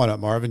to go on it,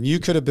 Marvin. You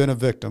could have been a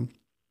victim,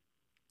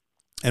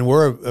 and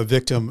were a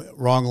victim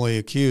wrongly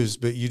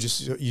accused, but you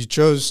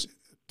chose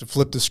to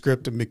flip the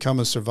script and become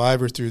a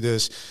survivor through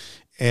this,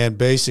 and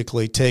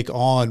basically take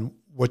on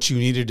what you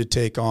needed to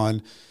take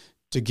on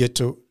to get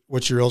to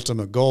what your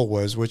ultimate goal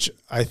was, which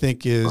I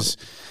think is,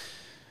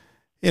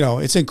 you know,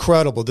 it's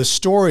incredible. The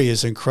story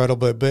is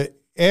incredible, but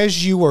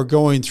as you are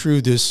going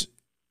through this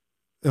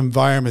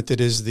environment that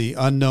is the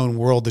unknown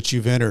world that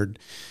you've entered,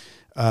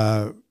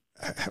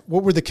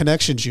 what were the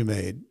connections you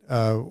made?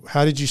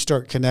 How did you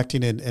start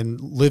connecting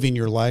and living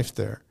your life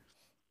there?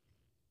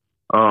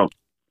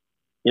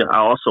 Yeah, I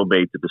also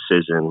made the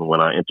decision when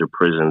I entered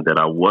prison that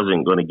I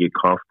wasn't going to get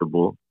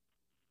comfortable,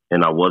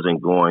 and I wasn't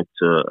going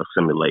to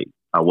assimilate.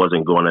 I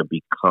wasn't going to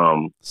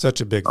become such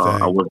a big thing.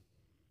 I wasn't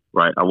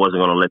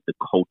going to let the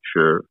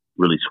culture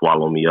really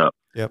swallow me up.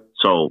 Yep.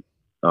 So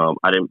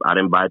I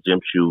didn't buy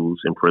gym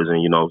shoes in prison.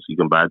 You know, so you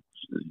can buy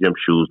gym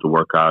shoes to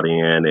work out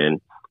in,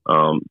 and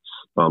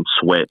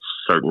sweats,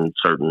 certain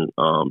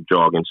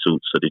jogging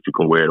suits so that you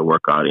can wear to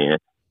work out in.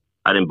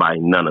 I didn't buy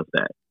none of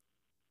that.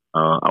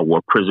 I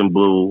wore prison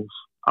blues.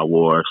 I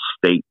wore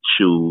state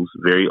shoes,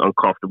 very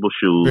uncomfortable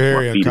shoes.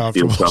 Very My feet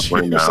uncomfortable are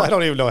still shoes. I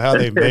don't even know how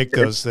they make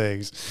those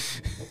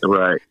things.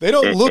 Right. They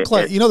don't look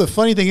like, you know, the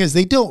funny thing is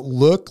they don't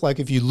look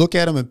like, if you look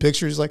at them in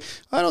pictures, like,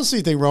 I don't see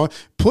anything wrong.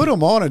 Put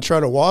them on and try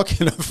to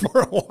walk in them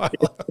for a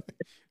while.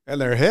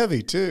 And they're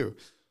heavy too.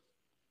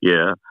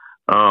 Yeah.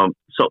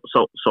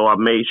 So I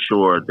made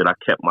sure that I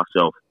kept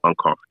myself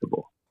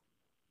uncomfortable.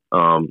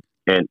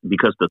 And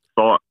because the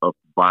thought of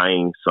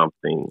buying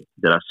something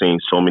that I've seen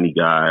so many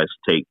guys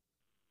take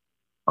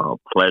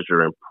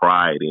pleasure and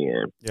pride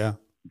in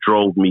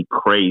drove me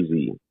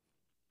crazy,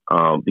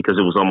 because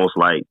it was almost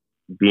like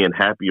being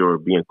happy or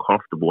being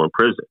comfortable in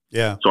prison.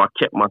 Yeah. So I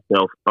kept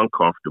myself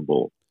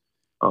uncomfortable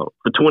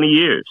for 20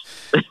 years.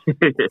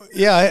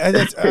 Yeah,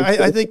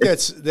 I think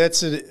that's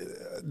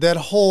that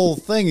whole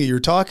thing that you're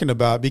talking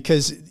about,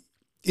 because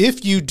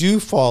if you do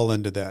fall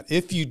into that,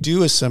 if you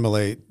do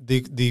assimilate,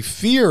 the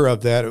fear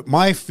of that,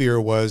 my fear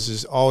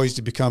is always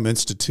to become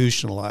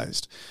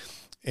institutionalized.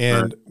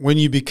 And when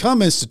you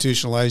become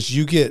institutionalized,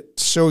 you get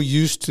so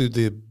used to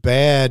the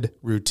bad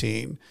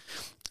routine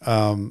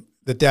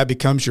that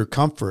becomes your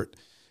comfort,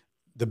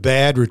 the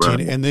bad routine.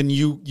 Right. And then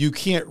you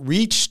can't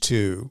reach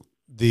to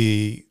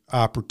the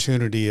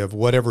opportunity of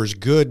whatever's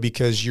good,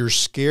 because you're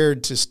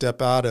scared to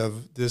step out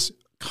of this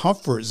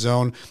comfort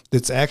zone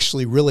that's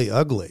actually really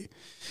ugly.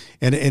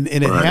 And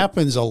it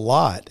happens a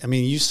lot. I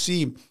mean, you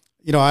see,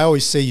 you know, I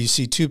always say you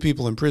see two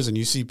people in prison.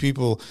 You see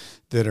people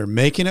that are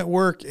making it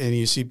work, and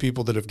you see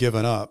people that have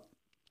given up.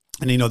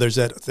 And, you know, there's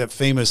that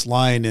famous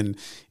line in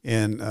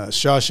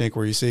Shawshank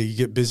where you say you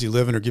get busy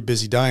living or get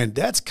busy dying.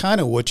 That's kind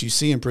of what you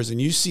see in prison.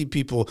 You see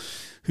people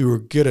who are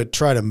going to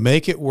try to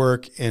make it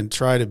work and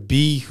try to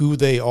be who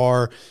they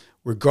are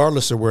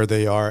regardless of where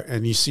they are.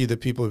 And you see the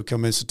people who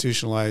become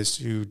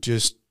institutionalized who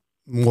just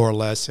more or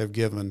less have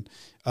given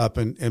up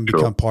and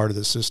become part of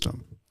the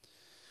system.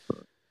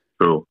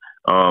 True.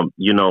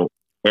 You know,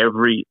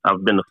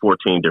 I've been to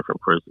 14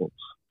 different prisons.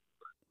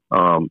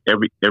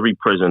 Every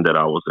prison that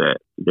I was at,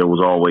 there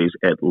was always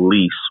at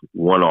least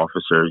one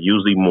officer,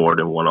 usually more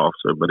than one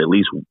officer, but at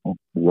least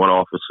one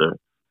officer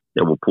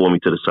that will pull me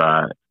to the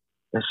side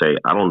and say,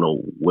 I don't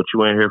know what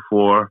you're in here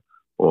for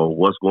or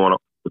what's going on,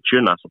 but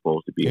you're not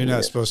supposed to be here. You're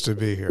not supposed to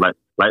be here. Like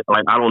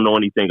I don't know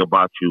anything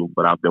about you,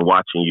 but I've been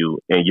watching you,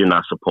 and you're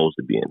not supposed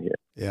to be in here.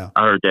 Yeah.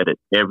 I heard that at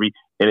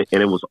and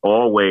it was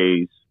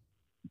always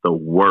the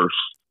worst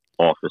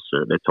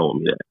officer that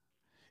told me that.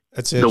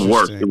 That's the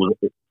worst.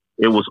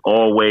 It was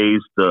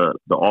always the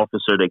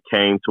officer that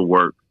came to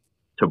work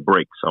to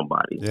break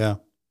somebody. Yeah.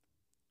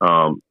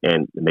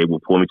 And they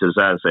would pull me to the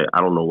side and say,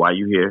 I don't know why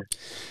you're here,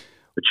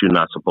 but you're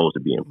not supposed to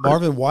be in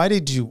prison. Marvin,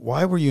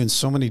 why were you in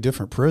so many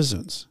different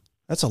prisons?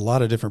 That's a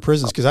lot of different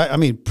prisons. Because I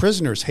mean,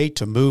 prisoners hate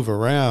to move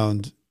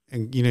around,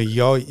 and, you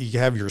know, you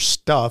have your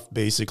stuff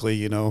basically,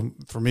 you know,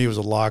 for me it was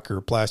a locker,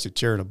 a plastic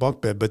chair, and a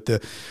bunk bed, but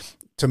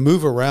to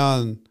move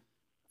around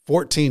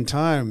 14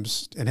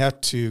 times and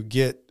have to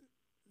get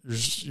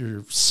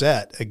your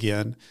set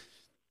again.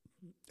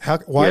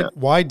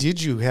 Why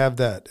did you have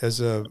that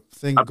as a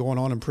thing going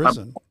on in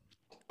prison?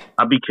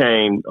 I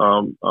became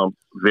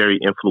very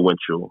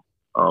influential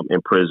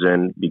in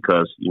prison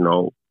because, you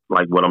know,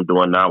 like what I'm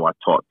doing now. I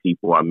taught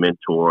people, I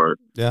mentored,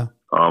 Yeah.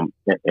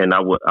 and I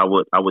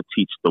would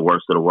teach the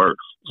worst of the worst.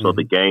 So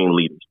the gang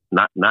leaders,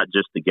 not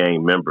just the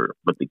gang member,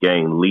 but the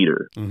gang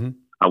leader.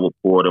 I would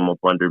pour them up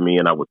under me,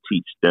 and I would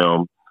teach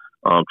them,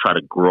 try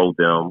to grow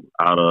them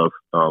out of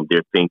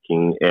their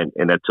thinking,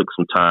 and that took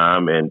some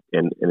time, and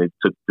it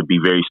took to be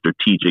very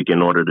strategic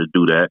in order to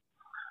do that.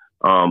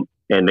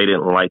 And they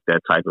didn't like that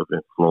type of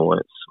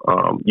influence.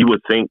 You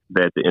would think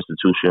that the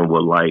institution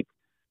would like,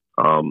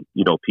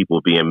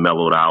 people being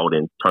mellowed out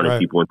and turning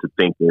people into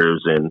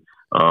thinkers and,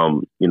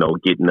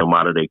 getting them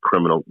out of their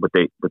criminal, but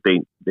they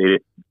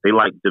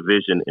like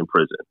division in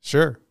prison.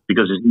 Sure.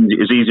 Because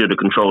it's easier to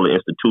control the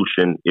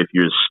institution if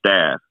you're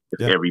staff,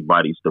 if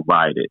everybody's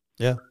divided.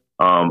 Yeah.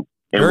 And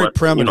very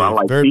primitive, I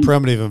like very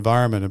primitive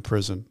environment in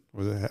prison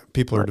where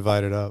people are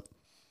divided up.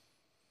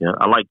 Yeah.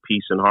 I like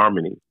peace and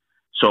harmony.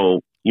 So,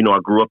 I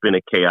grew up in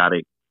a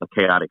chaotic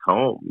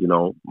home.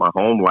 My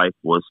home life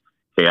was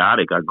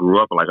chaotic. I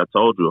grew up, like I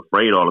told you,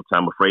 afraid all the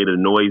time, afraid of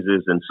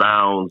noises and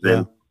sounds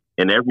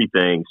and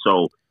everything.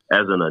 So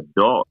as an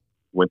adult,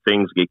 when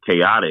things get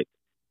chaotic,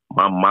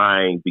 my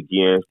mind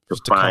begins to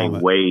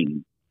find ways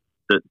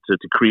to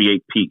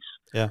create peace.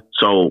 Yeah.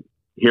 So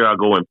here I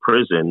go in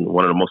prison,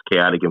 one of the most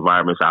chaotic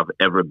environments I've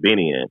ever been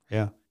in.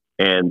 Yeah.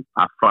 And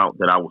I found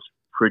that I was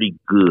pretty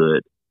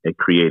good at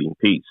creating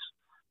peace.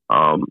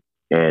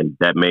 And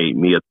that made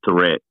me a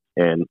threat.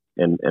 And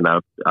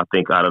I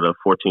think out of the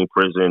 14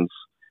 prisons,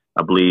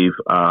 I believe,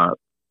 I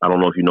don't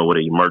know if you know what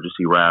an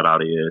emergency ride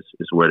out is.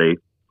 It's where they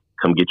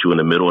come get you in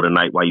the middle of the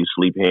night while you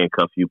sleep,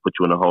 handcuff you, put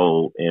you in a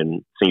hole,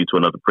 and send you to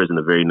another prison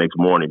the very next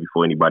morning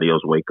before anybody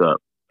else wake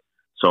up.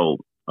 So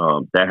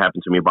that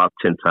happened to me about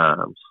 10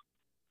 times.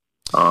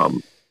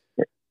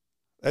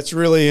 That's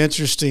really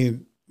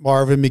interesting,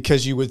 Marvin,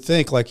 because you would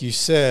think, like you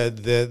said,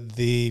 that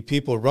the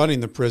people running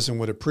the prison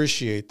would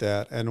appreciate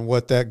that. And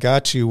what that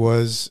got you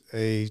was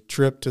a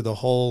trip to the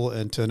hole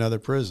and to another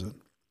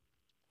prison.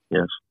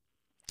 Yes.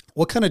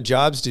 What kind of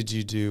jobs did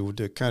you do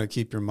to kind of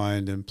keep your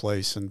mind in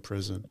place in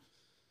prison?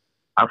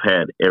 I've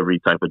had every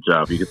type of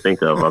job you could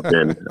think of. I've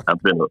been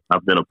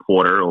a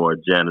porter or a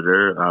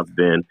janitor. I've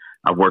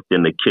worked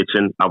in the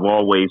kitchen. I've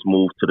always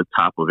moved to the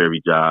top of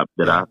every job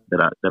that I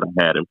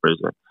had in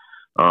prison.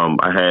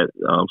 I had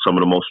some of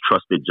the most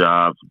trusted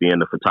jobs, being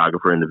the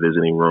photographer in the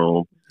visiting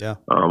room. Yeah.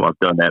 I've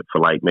done that for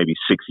like maybe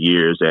 6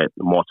 years at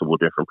multiple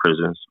different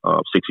prisons,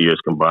 6 years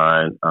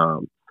combined.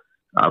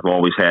 I've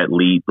always had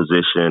lead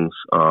positions,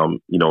 in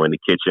the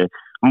kitchen.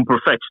 I'm a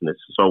perfectionist,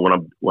 so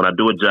when I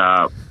do a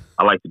job,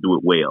 I like to do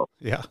it well.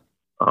 Yeah.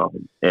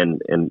 And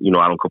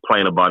I don't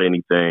complain about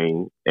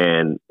anything,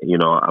 and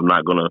I'm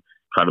not gonna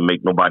try to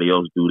make nobody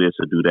else do this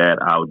or do that.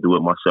 I'll do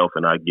it myself,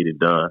 and I get it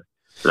done.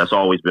 So that's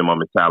always been my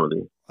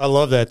mentality. I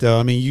love that, though.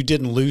 I mean, you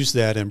didn't lose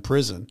that in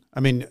prison.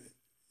 I mean,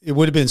 it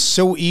would have been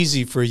so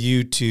easy for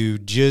you to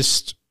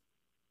just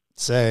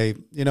say,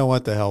 you know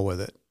what, the hell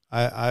with it.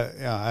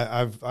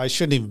 I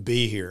shouldn't even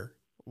be here,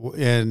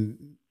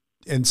 and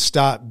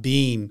stop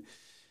being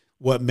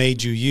what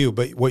made you you.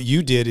 But what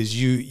you did is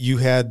you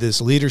had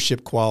this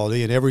leadership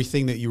quality, and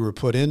everything that you were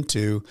put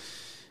into,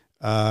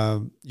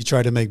 you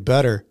tried to make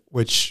better,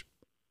 which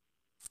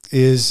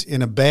is,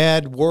 in a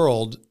bad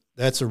world,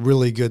 that's a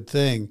really good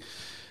thing.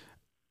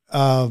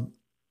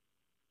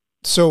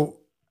 So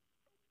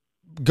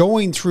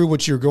going through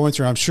what you're going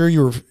through, I'm sure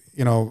you were,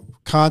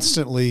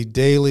 constantly,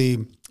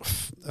 daily,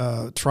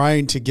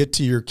 trying to get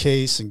to your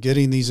case and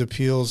getting these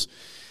appeals.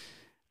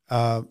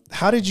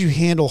 How did you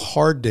handle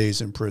hard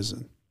days in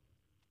prison?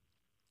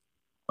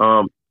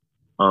 And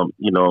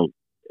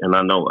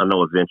I know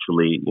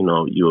eventually,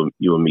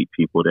 you'll meet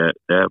people that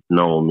have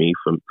known me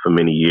for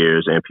many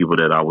years, and people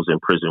that I was in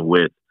prison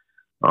with.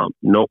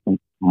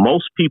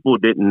 Most people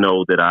didn't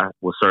know that I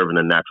was serving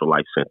a natural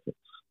life sentence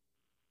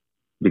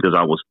because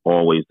I was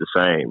always the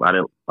same. I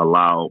didn't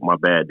allow my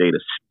bad day to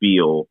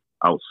spill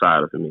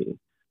outside of me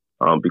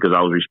because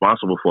I was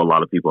responsible for a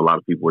lot of people. A lot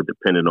of people were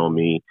dependent on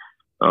me.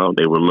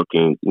 They were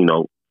looking,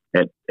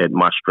 at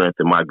my strength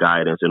and my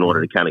guidance in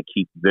order to kind of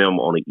keep them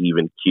on an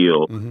even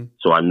keel. Mm-hmm.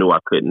 So I knew I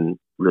couldn't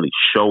really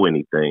show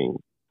anything.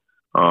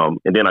 And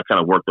then I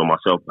kind of worked on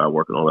myself by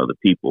working on other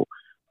people.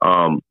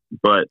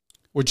 But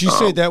would you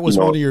say that was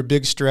one of your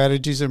big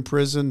strategies in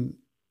prison,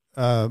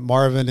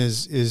 Marvin,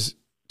 is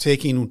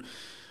taking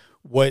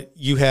what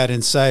you had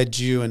inside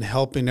you and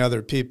helping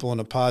other people in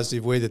a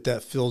positive way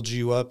that filled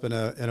you up in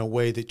a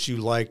way that you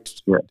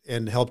liked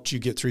and helped you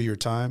get through your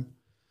time?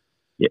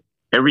 Yeah.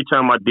 Every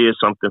time I did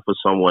something for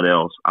someone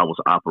else, I was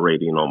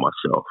operating on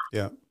myself.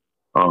 Yeah.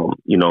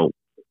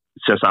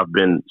 Since I've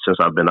been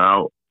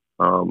out,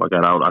 I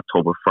got out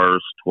October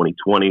 1st,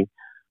 2020.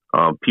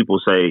 People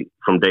say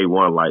from day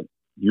one, like,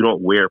 you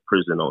don't wear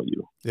prison on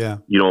you. Yeah.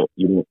 You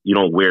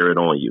don't wear it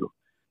on you.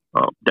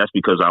 That's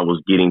because I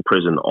was getting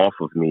prison off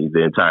of me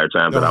the entire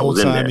time that I was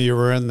in there. The whole time you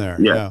were in there.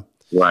 Yeah.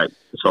 Right.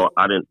 So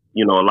I didn't,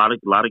 a lot of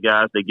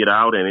guys, they get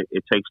out and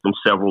it takes them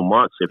several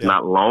months, if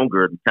not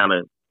longer, to kind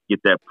of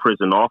get that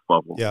prison off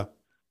of them. Yeah.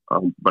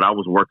 But I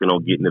was working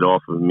on getting it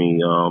off of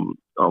me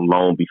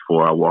long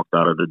before I walked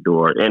out of the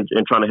door and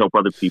trying to help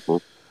other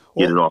people.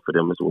 get it off of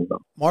them as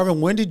well.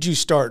 Marvin, when did you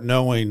start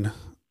knowing?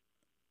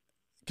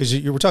 Because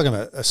you were talking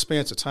about a span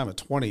of time of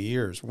 20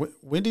 years.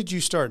 When did you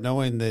start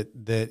knowing that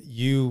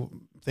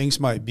things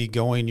might be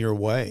going your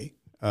way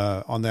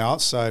on the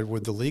outside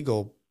with the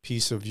legal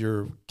piece of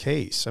your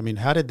case? I mean,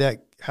 how did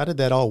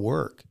that all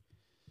work?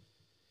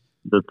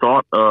 The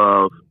thought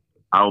of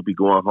I'll be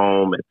going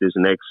home at this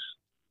next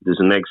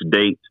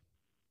date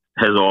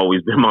has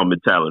always been my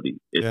mentality.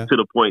 It's to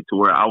the point to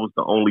where I was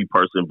the only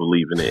person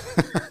believing it.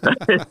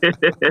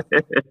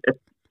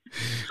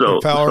 So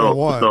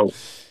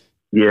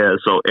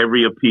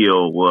every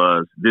appeal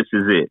was, this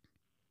is it.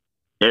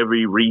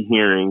 Every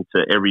rehearing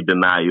to every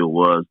denial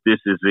was, this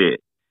is it.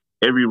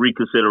 Every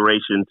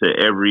reconsideration to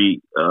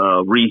every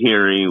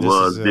rehearing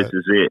was, this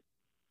is it.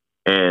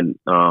 And,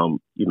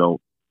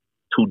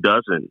 2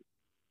 dozen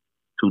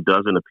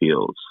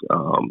appeals.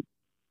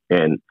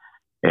 And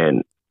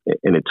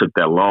it took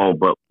that long.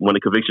 But when the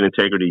Conviction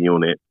Integrity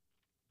Unit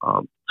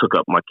took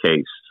up my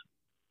case,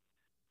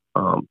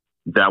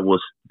 that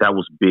was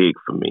big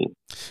for me.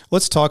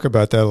 Let's talk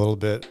about that a little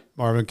bit,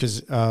 Marvin,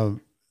 because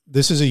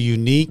this is a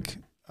unique.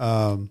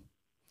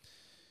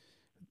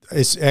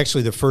 It's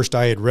actually the first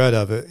I had read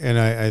of it, and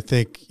I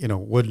think,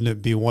 wouldn't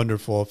it be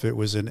wonderful if it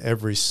was in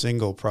every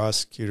single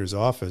prosecutor's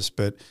office?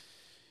 But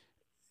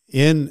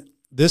in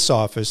this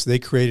office, they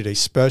created a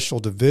special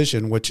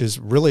division, which is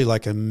really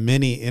like a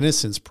mini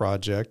Innocence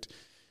Project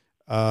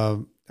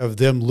of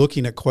them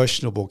looking at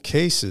questionable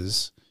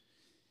cases.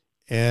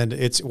 And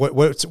it's what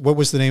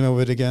was the name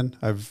of it again?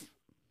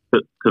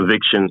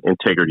 Conviction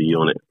Integrity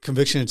Unit.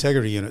 Conviction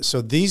Integrity Unit.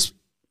 So these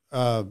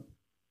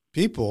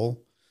people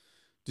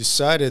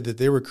decided that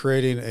they were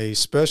creating a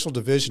special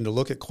division to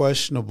look at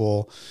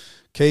questionable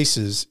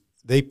cases.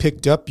 They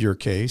picked up your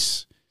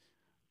case,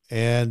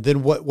 and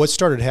then what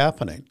started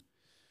happening?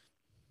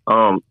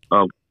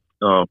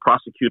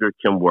 Prosecutor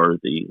Kim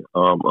Worthy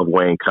of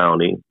Wayne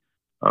County,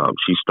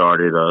 she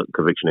started a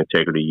Conviction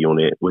Integrity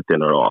Unit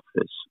within her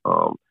office.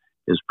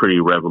 It's a pretty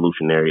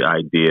revolutionary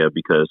idea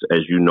because,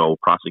 as you know,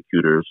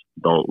 prosecutors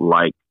don't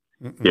like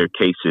their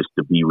cases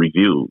to be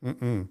reviewed.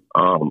 And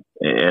I'm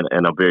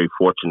very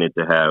fortunate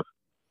to have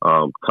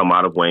come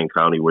out of Wayne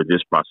County, where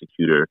this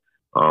prosecutor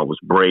was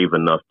brave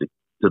enough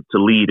to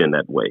lead in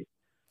that way.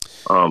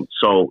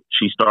 So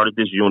she started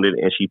this unit,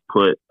 and she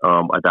put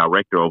a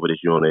director over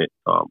this unit,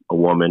 a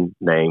woman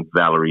named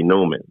Valerie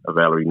Newman.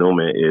 Valerie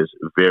Newman is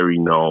very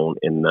known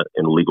in the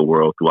legal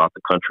world throughout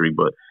the country,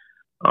 but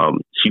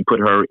she put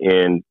her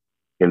in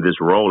this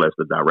role as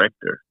the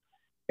director.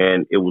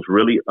 And it was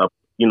really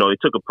it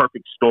took a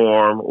perfect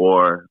storm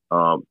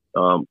of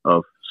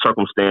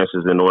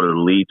circumstances in order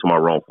to lead to my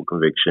wrongful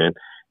conviction.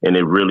 And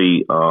it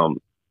really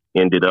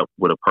ended up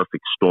with a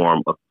perfect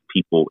storm of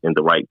people in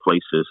the right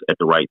places at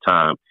the right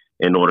time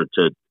in order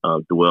to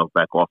dwell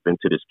back off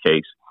into this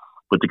case.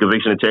 But the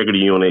Conviction Integrity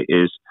Unit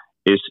is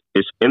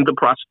in the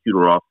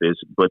prosecutor office,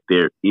 but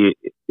there is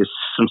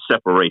some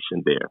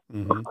separation there,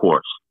 of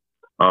course.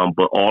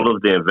 But all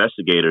of the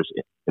investigators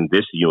in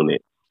this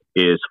unit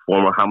is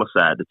former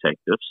homicide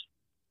detectives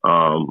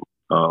and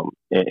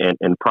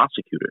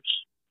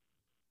prosecutors.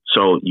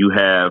 So you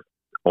have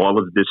all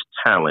of this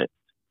talent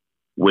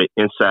with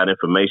inside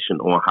information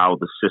on how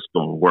the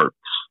system works.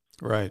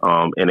 Right.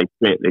 And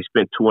they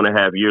spent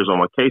 2.5 years on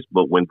my case,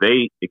 but when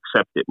they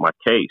accepted my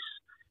case,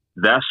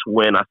 that's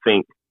when I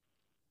think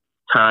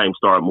time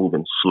started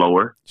moving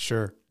slower.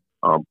 Sure.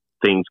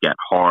 Things got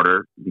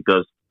harder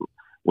because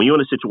when you're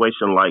in a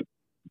situation like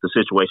the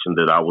situation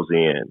that I was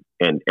in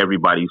and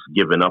everybody's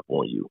giving up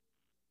on you,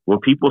 when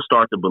people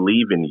start to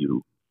believe in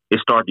you,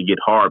 it starts to get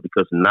hard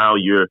because now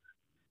you're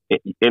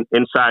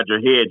inside your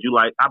head. You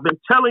like, I've been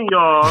telling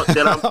y'all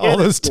that I'm all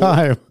this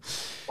time.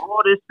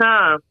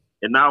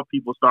 And now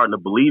people starting to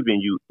believe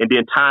in you. And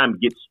then time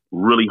gets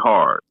really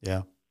hard.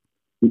 Yeah.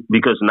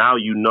 Because now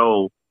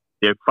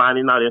they're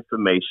finding out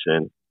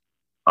information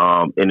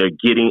and they're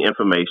getting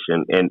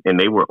information and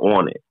they were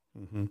on it.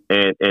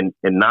 And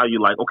now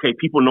you're like, okay,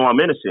 people know I'm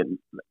innocent.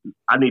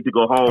 I need to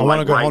go home. I want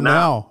to go home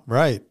now.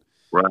 Right.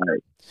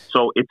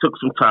 So it took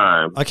some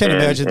time. I can't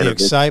imagine the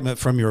excitement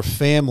from your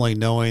family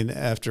knowing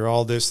after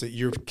all this that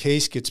your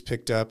case gets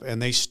picked up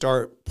and they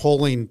start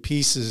pulling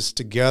pieces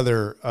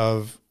together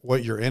of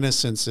what your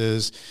innocence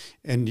is.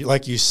 And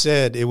like you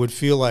said, it would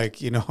feel like,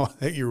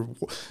 that you're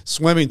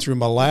swimming through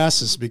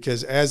molasses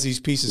because as these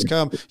pieces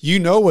come,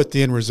 what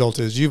the end result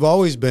is. You've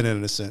always been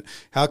innocent.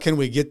 How can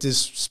we get this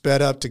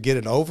sped up to get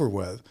it over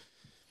with?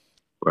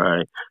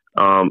 Right.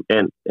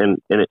 And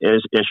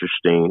it's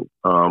interesting.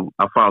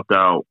 I found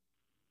out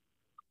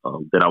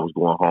that I was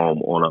going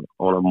home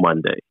on a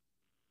Monday,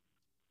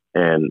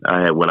 and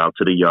I had went out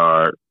to the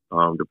yard,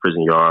 the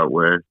prison yard,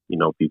 where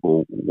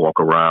people walk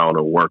around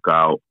or work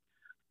out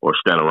or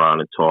stand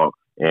around and talk.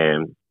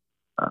 And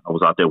I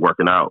was out there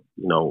working out.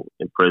 In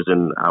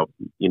prison,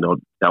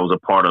 that was a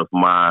part of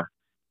my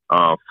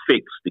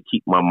fix to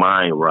keep my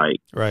mind right.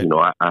 Right.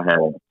 I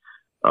had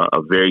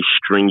a very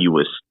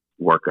strenuous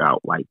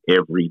workout, like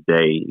every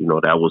day.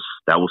 That was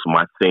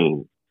my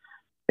thing.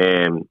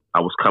 And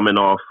I was coming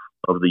off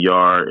of the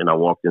yard and I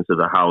walked into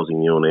the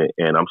housing unit,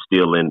 and I'm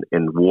still in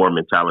war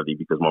mentality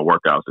because my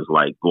workouts is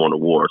like going to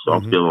war. So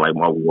I'm still in like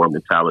my war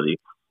mentality.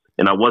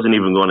 And I wasn't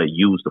even going to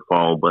use the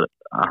phone, but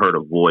I heard a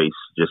voice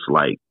just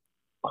like,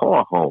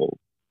 call home.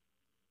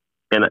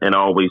 And I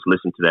always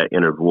listen to that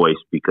inner voice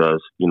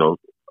because, you know,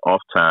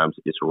 oftentimes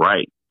it's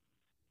right.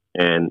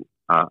 And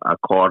I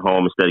called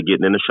home instead of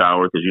getting in the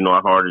shower because you know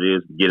how hard it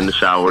is to get in the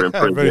shower in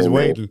prison. Everybody's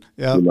waiting.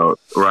 Yeah. You know,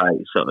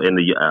 right. So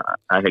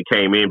I had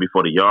came in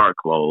before the yard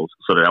closed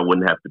so that I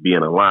wouldn't have to be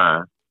in a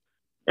line.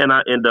 And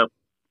I end up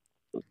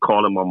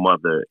calling my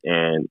mother.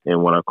 And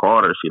when I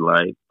called her, she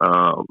like,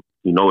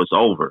 you know, it's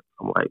over.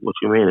 I'm like, what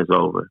you mean it's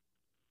over?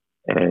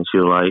 And she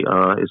was like,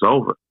 it's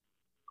over.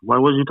 I'm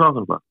like, what are you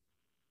talking about?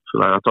 She's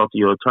like, I talked to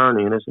your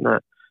attorney and this and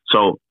that.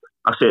 So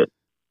I said,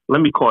 let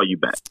me call you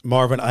back.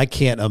 Marvin, I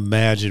can't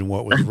imagine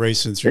what was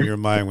racing through your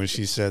mind when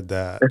she said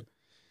that.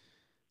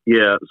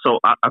 Yeah. So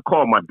I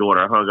called my daughter.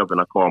 I hung up and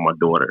I called my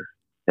daughter.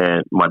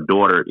 And my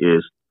daughter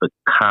is the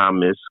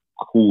calmest,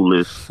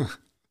 coolest.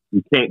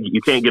 You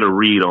can't get a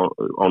read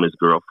on this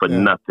girl for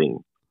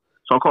nothing.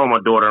 So I called my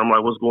daughter. I'm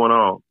like, what's going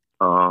on?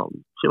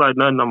 She like,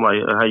 nothing. I'm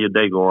like, how your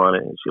day going?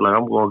 And she like,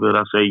 I'm going good.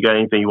 I say, you got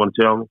anything you want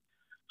to tell me?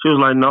 She was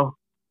like, no.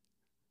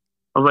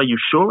 I was like, you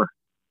sure?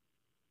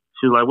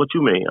 She was like, what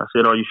you mean? I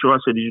said, are you sure? I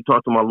said, did you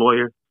talk to my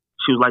lawyer?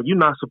 She was like, you're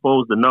not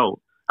supposed to know.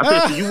 I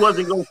said, so you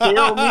wasn't going to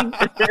tell me?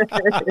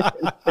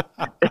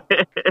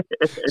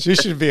 She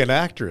should be an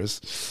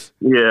actress.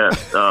 Yeah.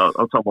 I'm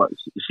talking about,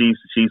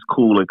 she's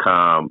cool and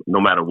calm no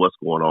matter what's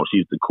going on.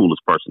 She's the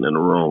coolest person in the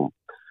room.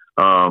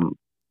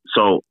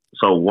 So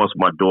once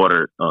my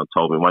daughter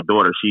told me, my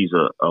daughter, she's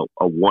a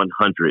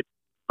 100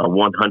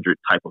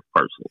 type of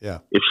person. Yeah.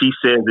 If she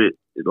says it,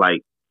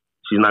 like,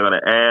 she's not going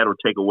to add or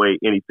take away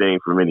anything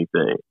from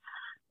anything.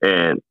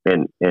 And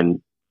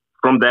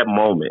from that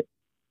moment,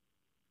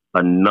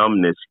 a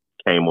numbness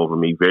came over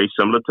me, very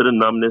similar to the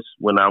numbness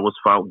when I was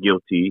found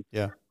guilty.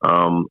 Yeah.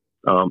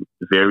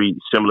 Very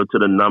similar to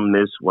the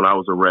numbness when I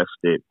was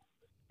arrested.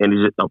 And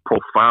it's just a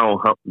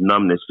profound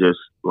numbness, just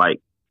like,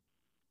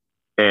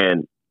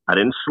 and I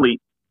didn't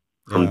sleep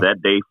from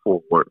that day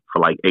forward for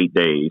like 8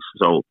 days.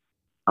 So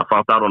I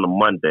found out on a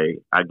Monday.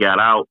 I got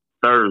out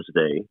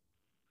Thursday,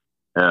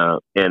 and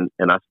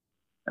I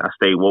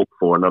stayed woke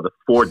for another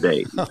 4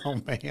 days. Oh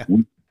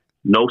man!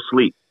 No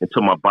sleep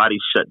until my body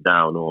shut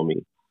down on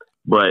me.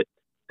 But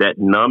that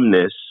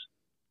numbness,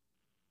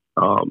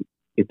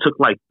 it took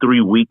like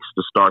 3 weeks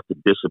to start to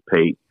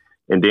dissipate,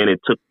 and then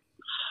it took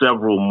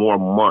several more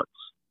months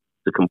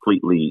to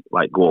completely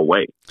like go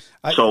away.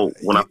 So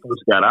when I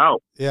first got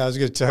out, I was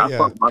going to tell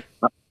you.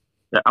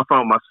 I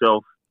found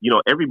myself, you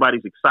know,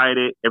 everybody's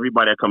excited.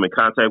 Everybody I come in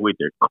contact with,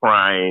 they're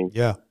crying.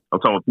 Yeah. I'm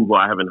talking about people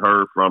I haven't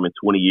heard from in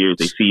 20 years.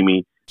 They see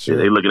me. Sure.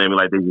 They're looking at me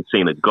like they've just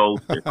seen a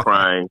ghost. They're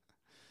crying.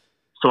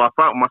 So I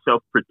found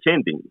myself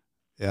pretending.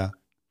 Yeah.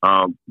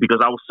 Because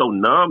I was so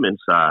numb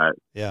inside.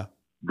 Yeah.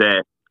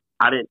 That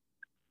I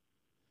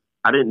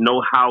didn't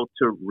know how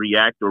to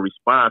react or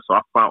respond. So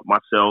I found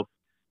myself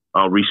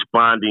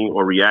responding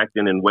or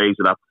reacting in ways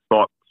that I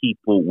thought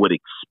people would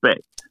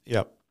expect.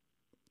 Yep.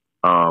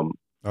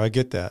 I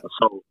get that.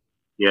 So,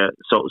 yeah.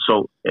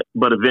 So,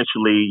 but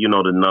eventually, you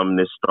know, the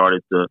numbness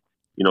started to,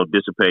 you know,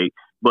 dissipate.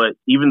 But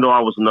even though I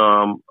was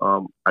numb,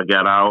 I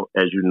got out.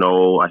 As you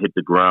know, I hit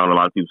the ground. A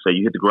lot of people say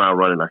you hit the ground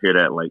running. I hear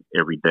that like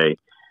every day.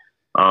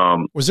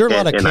 Was there a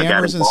lot of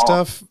cameras and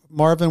stuff,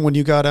 Marvin, when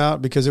you got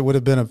out? Because it would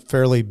have been a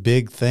fairly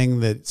big thing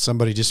that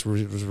somebody just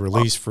was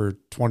released for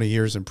 20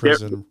 years in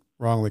prison,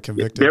 wrongly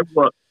convicted.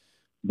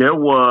 There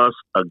was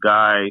a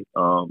guy,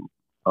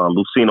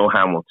 Lucino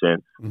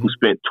Hamilton, who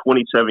spent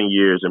 27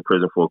 years in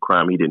prison for a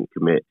crime he didn't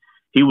commit.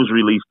 He was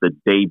released the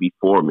day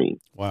before me.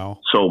 Wow.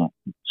 So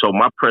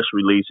my press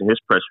release and his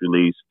press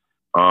release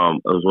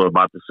was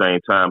about the same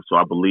time. So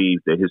I believe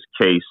that his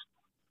case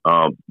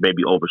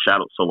maybe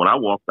overshadowed. So when I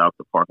walked out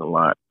the parking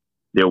lot,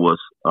 there was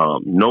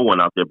no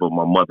one out there but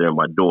my mother and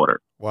my daughter.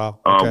 Wow.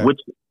 Okay.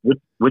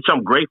 Which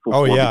I'm grateful for.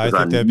 Oh yeah, I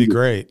think that'd be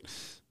great.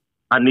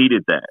 I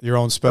needed that. Your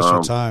own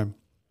special time.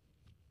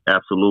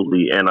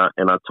 Absolutely. And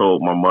I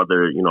told my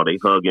mother, you know, they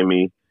hugging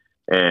me,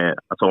 and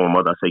I told my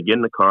mother, I said, get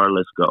in the car,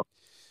 let's go.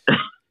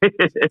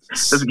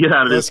 Let's get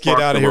out of this. Let's get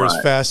out of here as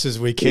fast as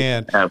we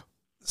can.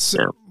 So,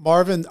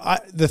 Marvin,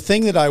 the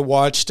thing that I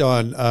watched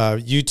on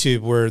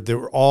YouTube where there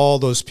were all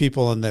those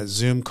people on that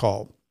Zoom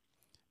call,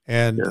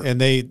 and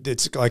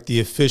it's like the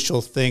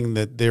official thing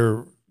that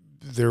they're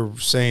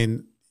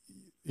saying,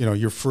 you know,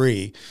 you're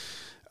free.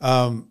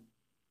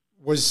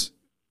 Was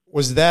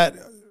that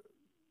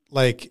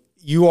like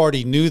you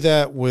already knew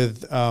that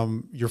with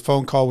your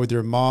phone call with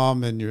your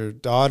mom and your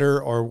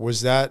daughter, or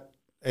was that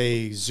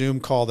a Zoom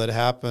call that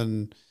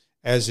happened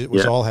as it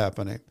was all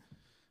happening?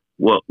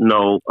 Well,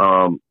 no.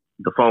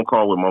 The phone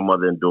call with my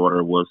mother and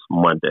daughter was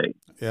Monday.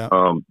 Yeah.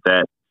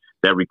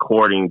 That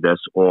recording that's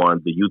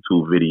on the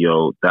YouTube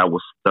video, that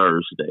was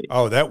Thursday.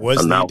 Oh, that was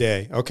the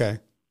day. Okay.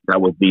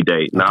 That was the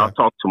day. Now, I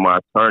talked to my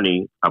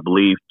attorney, I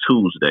believe,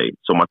 Tuesday.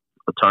 So my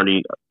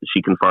attorney,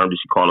 she confirmed that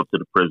she called up to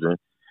the prison.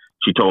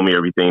 She told me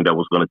everything that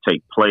was going to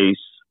take place.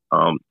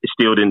 it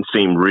still didn't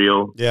seem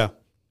real. Yeah,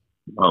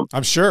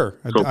 I'm sure.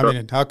 I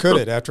mean, how could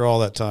it after all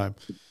that time?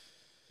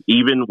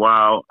 Even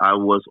while I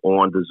was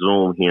on the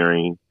Zoom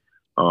hearing,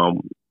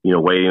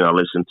 waiting, I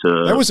listened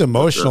to. That was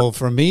emotional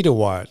for me to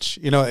watch.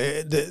 You can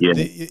hear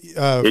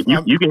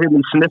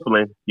me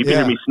sniffling. You can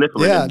hear me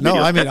sniffling. Yeah, no,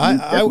 I mean,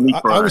 I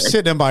was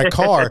sitting in my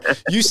car.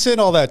 You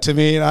sent all that to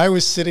me, and I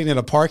was sitting in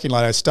a parking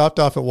lot. I stopped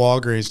off at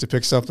Walgreens to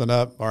pick something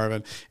up,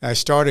 Marvin, and I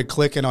started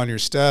clicking on your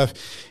stuff,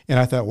 and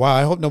I thought, wow,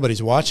 I hope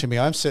nobody's watching me.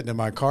 I'm sitting in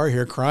my car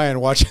here crying,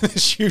 watching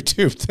this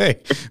YouTube thing.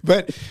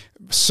 But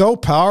so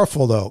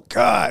powerful, though.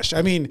 Gosh,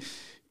 I mean,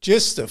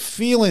 just the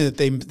feeling that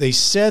they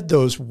said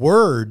those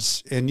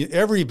words, and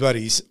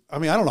everybody's, I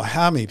mean, I don't know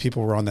how many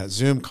people were on that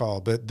Zoom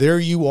call, but there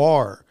you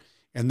are,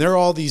 and there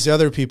all these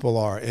other people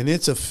are, and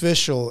it's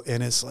official,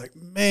 and it's like,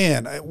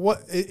 man,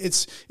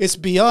 it's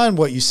beyond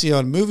what you see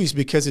on movies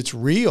because it's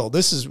real.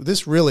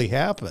 This really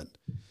happened.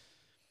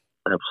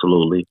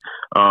 Absolutely.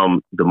 As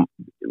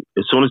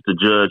soon as the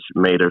judge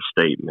made her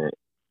statement,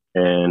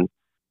 and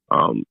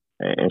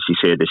she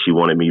said that she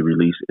wanted me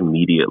released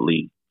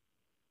immediately,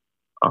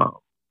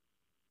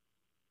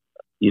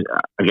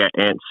 I got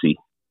antsy.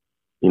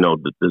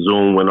 The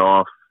Zoom went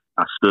off.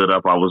 I stood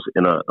up. I was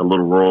in a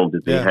little room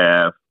that they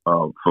have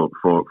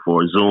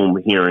for Zoom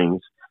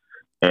hearings,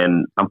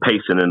 and I'm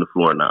pacing in the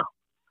floor now.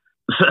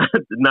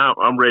 Now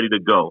I'm ready to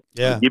go.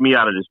 Yeah. Get me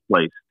out of this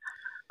place.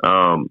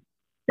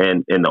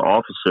 And the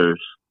officers,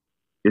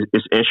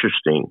 it's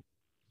interesting.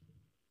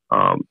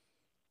 All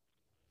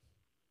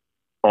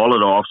of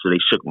the officers, they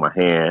shook my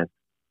hand.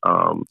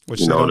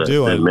 Which they don't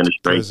do the in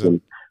administration.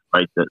 prison.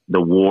 Right, the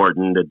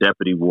warden, the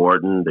deputy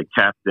warden, the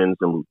captains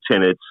and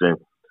lieutenants, and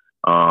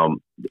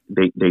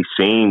they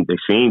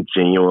seemed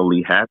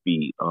genuinely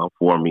happy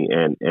for me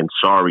and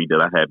sorry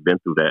that I had been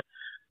through that.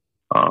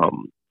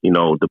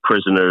 The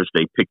prisoners,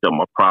 they picked up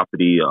my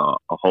property, a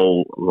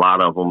whole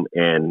lot of them,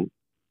 and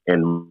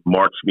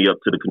marched me up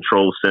to the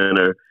control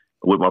center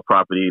with my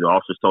property. The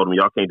officers told me,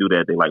 y'all can't do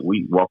that. They like,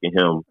 we walking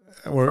him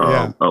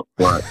up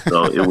front.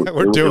 So it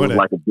was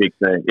like a big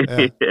thing.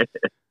 Yeah.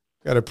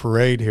 Got a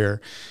parade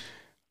here.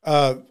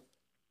 I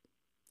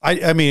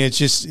mean, it's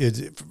just,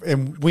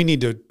 and we need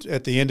to,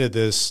 at the end of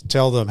this,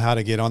 tell them how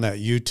to get on that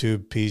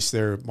YouTube piece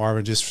there,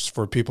 Marvin, just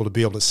for people to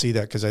be able to see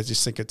that. Cause I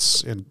just think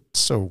it's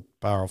so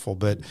powerful,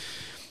 but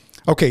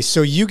okay.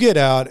 So you get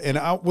out and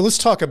let's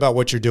talk about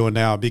what you're doing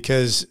now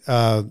because,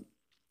 I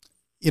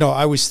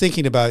was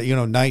thinking about,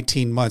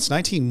 19 months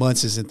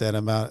isn't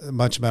that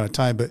much amount of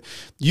time, but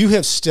you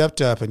have stepped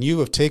up and you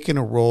have taken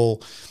a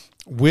role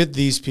with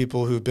these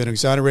people who've been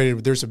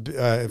exonerated. There's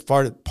a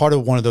part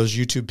of one of those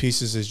YouTube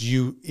pieces is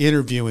you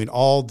interviewing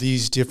all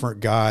these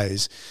different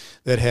guys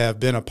that have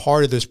been a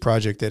part of this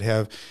project that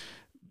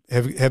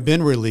have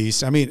been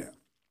released. I mean,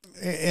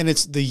 and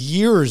it's the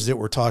years that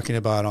we're talking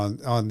about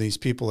on these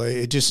people.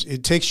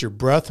 It takes your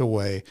breath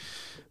away.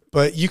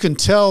 But you can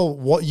tell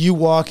what you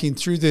walking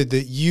through that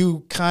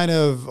you kind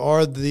of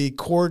are the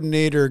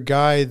coordinator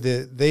guy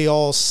that they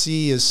all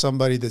see as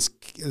somebody that's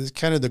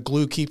kind of the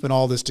glue keeping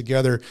all this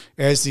together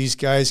as these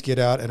guys get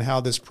out and how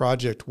this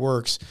project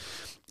works.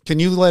 Can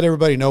you let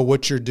everybody know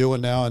what you're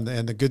doing now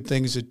and the good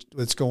things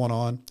that's going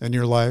on in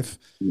your life?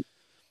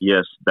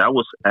 Yes, that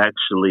was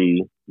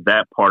actually,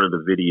 that part of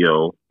the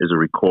video is a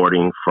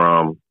recording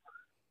from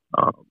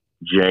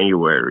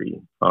January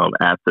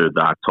after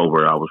the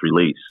October I was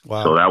released.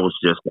 Wow. So that was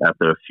just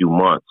after a few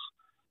months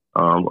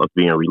of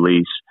being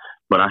released.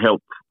 But I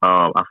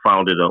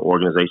founded an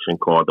organization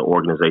called the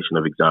Organization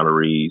of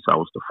Exonerees. I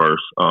was the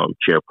first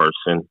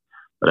chairperson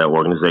of that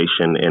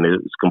organization, and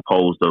it's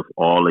composed of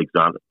all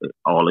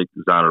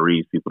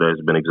exonerees, people that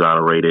has been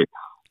exonerated,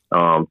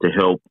 to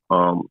help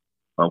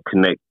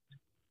connect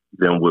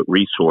them with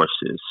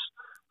resources.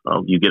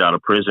 You get out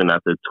of prison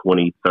after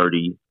 20,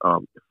 30,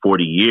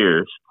 40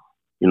 years,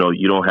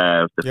 you don't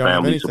have the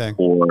family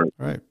support.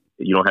 Right.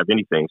 You don't have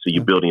anything. So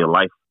you're building your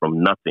life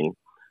from nothing.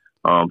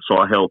 So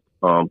I help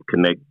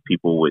connect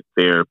people with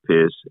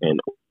therapists and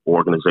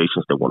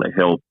organizations that want to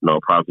help,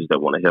 nonprofits that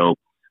want to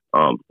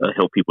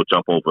help people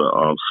jump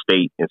over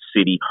state and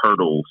city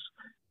hurdles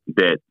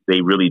that they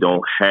really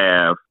don't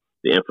have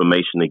the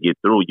information to get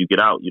through. You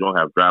get out, you don't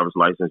have driver's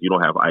license, you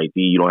don't have ID,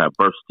 you don't have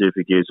birth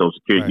certificate, Social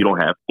Security, you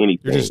don't have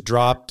anything. You're just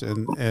dropped,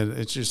 and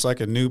it's just like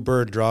a new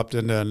bird dropped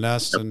into a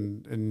nest,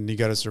 and you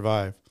got to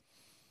survive.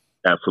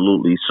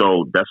 Absolutely.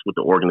 So that's what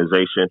the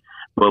organization,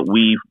 but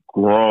we've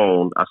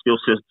grown. I still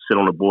sit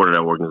on the board of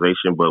that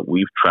organization, but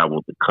we've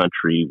traveled the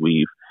country.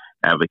 We've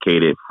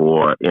advocated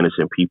for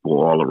innocent people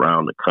all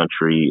around the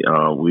country.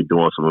 We're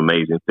doing some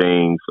amazing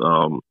things.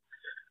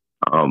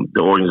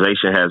 The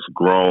organization has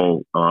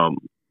grown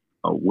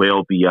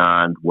well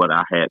beyond what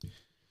I had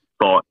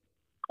thought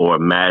or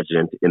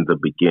imagined in the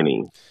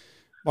beginning.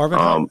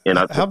 Marvin,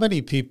 how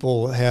many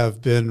people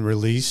have been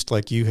released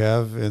like you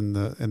have in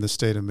the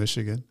state of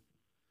Michigan?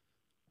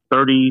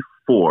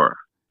 34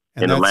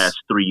 in the last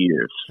 3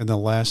 years. In the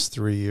last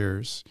 3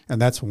 years. And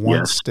that's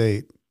one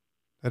state.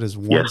 That is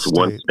one state. Yes,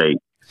 one state.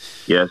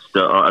 Yes,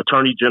 the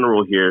Attorney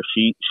General here,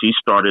 she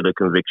started a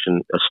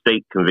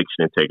state conviction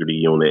integrity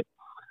unit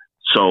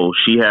So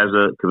she has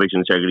a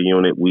conviction integrity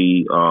unit.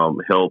 We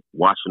help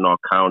Washtenaw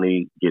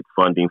County get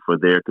funding for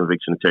their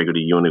conviction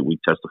integrity unit. We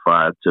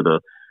testified to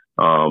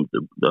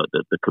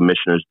the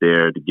commissioners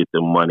there to get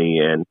them money,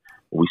 and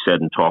we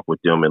sat and talked with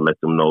them and let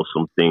them know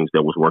some things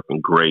that was working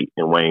great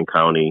in Wayne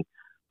County,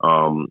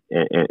 and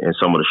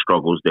some of the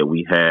struggles that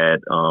we had,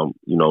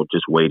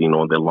 just waiting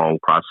on the long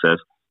process.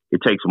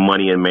 It takes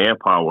money and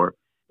manpower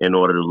in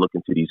order to look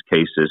into these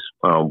cases.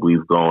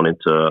 We've gone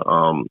into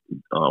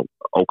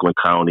Oakland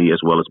County as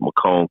well as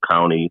Macomb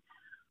County.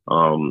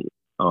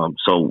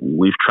 So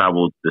we've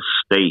traveled the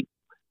state.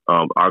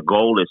 Our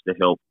goal is to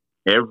help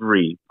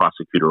every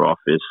prosecutor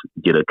office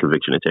get a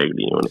conviction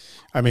integrity unit.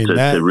 I mean,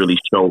 to really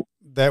show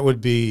that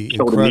would be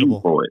show incredible. The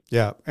need for it.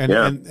 Yeah.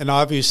 And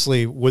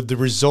obviously with the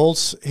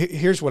results,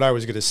 here's what I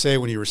was going to say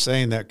when you were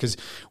saying that, because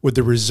with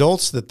the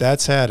results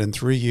that's had in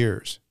 3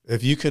 years,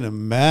 if you can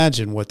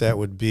imagine what that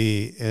would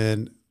be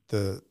in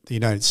the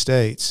United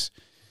States,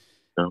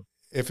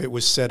 if it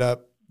was set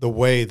up the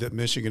way that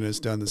Michigan has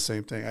done the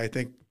same thing, I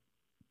think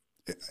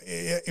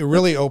it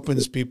really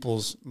opens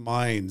people's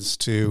minds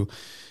to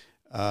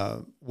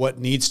what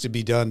needs to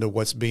be done to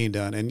what's being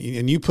done. And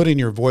you putting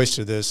your voice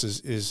to this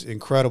is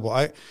incredible.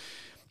 I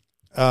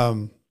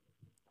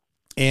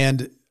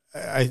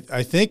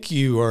think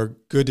you are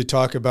good to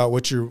talk about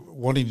what you're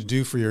wanting to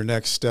do for your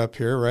next step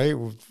here, right?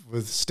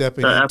 With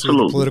stepping into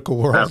the political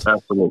world.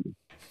 Absolutely.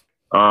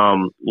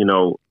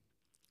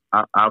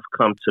 I've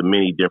come to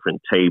many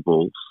different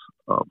tables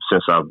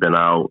since I've been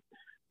out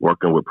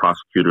working with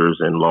prosecutors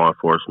and law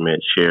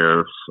enforcement,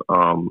 sheriffs,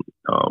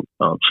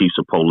 chiefs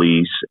of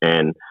police,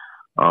 and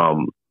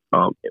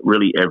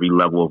really every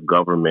level of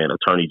government,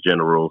 attorney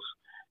generals,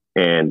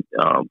 and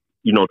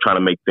trying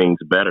to make things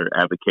better,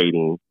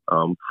 advocating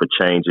for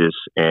changes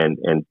and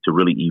to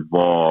really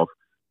evolve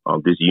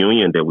this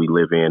union that we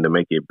live in to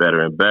make it better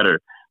and better.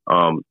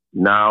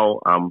 Now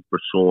I'm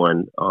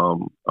pursuing,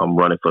 I'm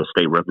running for a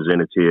state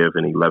representative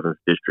in 11th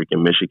district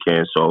in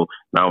Michigan. So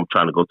now I'm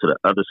trying to go to the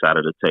other side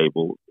of the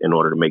table in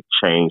order to make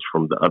change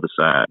from the other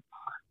side.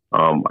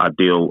 I've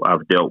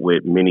dealt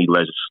with many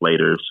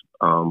legislators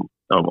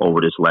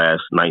over this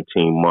last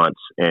 19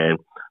 months, and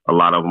a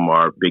lot of them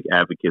are big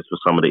advocates for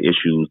some of the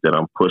issues that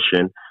I'm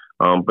pushing.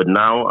 But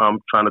now I'm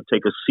trying to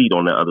take a seat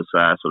on the other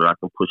side so that I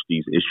can push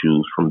these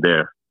issues from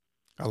there.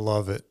 I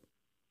love it.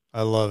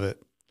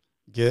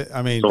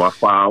 So I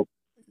filed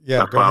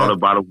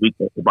about a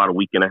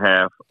week and a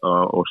half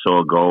or so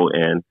ago,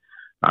 and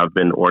I've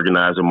been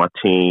organizing my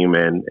team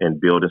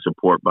and building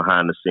support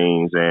behind the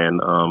scenes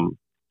and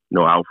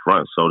out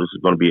front. So this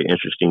is going to be an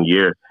interesting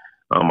year.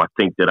 I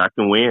think that I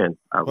can win.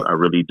 I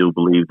really do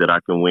believe that I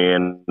can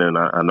win, and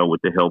I know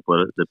with the help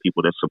of the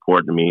people that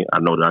support me, I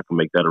know that I can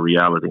make that a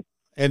reality.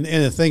 And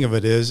the thing of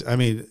it is,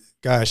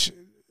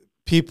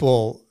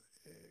 people,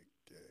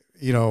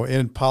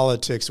 in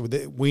politics,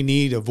 we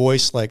need a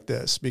voice like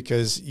this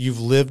because you've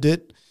lived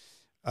it.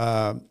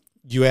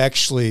 You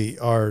actually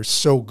are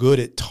so good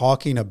at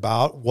talking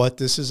about what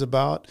this is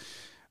about.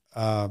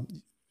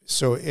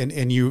 So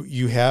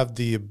you have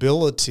the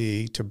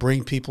ability to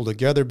bring people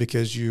together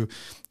because you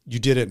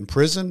did it in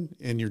prison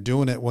and you're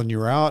doing it when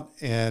you're out,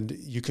 and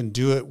you can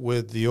do it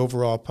with the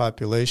overall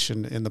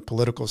population in the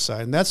political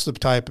side. And that's the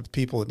type of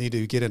people that need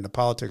to get into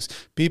politics,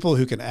 people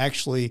who can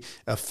actually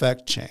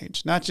affect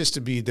change, not just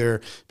to be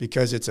there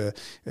because it's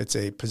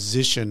a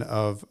position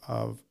of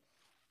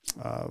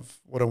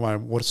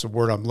what's the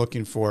word I'm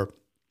looking for?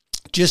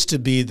 Just to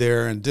be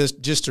there and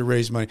just to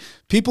raise money.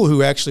 People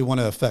who actually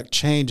want to affect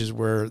change is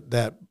where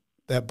that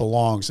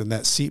belongs and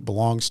that seat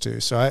belongs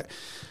to. So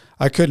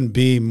I couldn't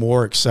be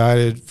more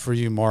excited for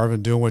you,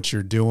 Marvin, doing what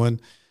you're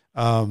doing.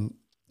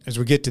 As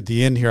we get to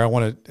the end here, I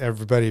want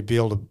everybody to be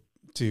able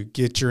to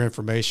get your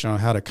information on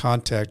how to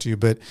contact you.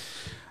 But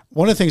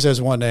one of the things I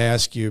was wanting to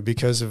ask you,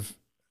 because of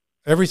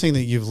everything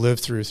that you've lived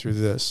through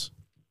this,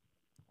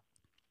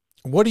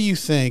 what do you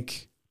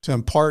think, to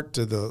impart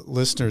to the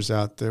listeners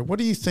out there, what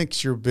do you think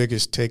is your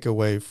biggest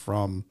takeaway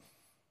from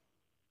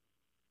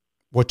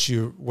what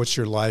your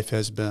life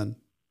has been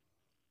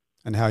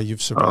and how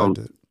you've survived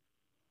it?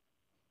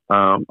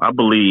 I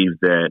believe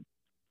that,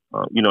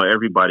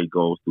 everybody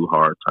goes through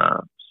hard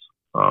times.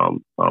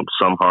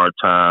 Some hard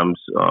times,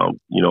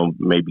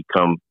 maybe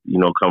come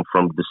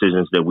from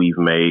decisions that we've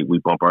made. We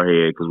bump our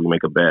head because we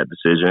make a bad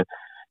decision.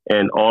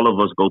 And all of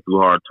us go through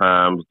hard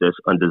times that's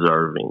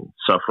undeserving,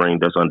 suffering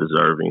that's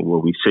undeserving, where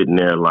we sitting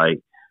there like,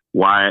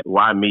 why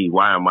me?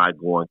 Why am I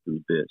going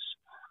through this?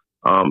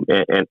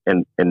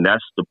 And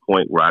that's the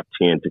point where I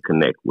tend to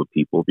connect with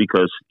people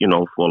because,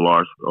 for a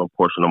large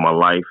portion of my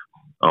life,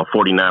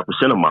 49%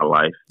 of my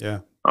life,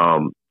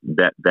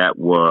 that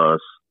was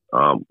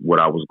what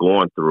I was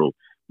going through.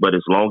 But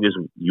as long as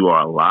you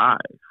are alive,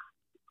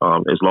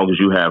 as long as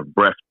you have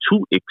breath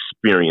to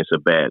experience a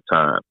bad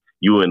time,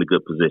 you are in a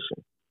good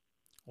position.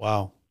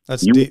 Wow,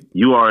 that's deep.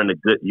 You are in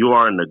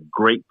a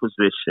great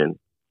position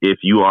if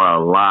you are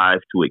alive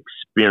to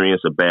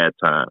experience a bad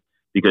time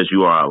because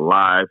you are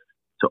alive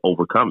to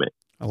overcome it.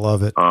 I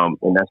love it.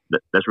 And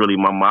that's really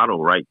my motto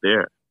right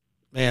there.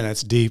 Man,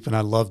 that's deep, and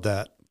I love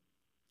that.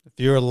 If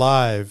you're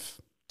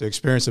alive to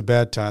experience a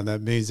bad time,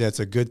 that means that's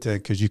a good thing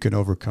because you can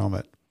overcome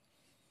it.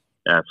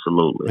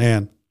 Absolutely.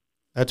 Man,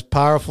 that's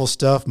powerful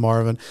stuff,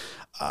 Marvin.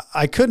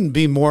 I couldn't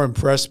be more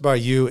impressed by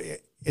you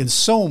in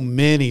so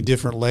many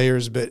different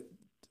layers, but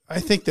I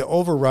think the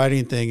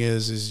overriding thing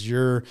is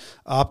your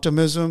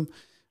optimism,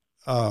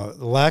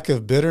 lack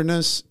of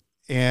bitterness,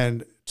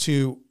 and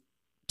to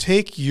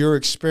take your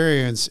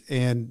experience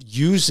and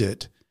use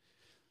it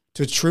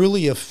to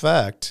truly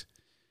affect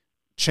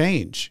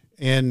change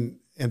and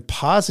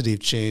positive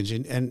change.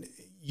 And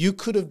you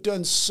could have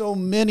done so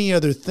many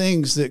other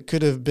things that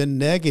could have been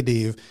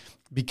negative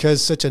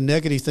because such a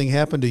negative thing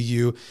happened to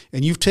you.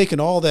 And you've taken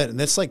all that, and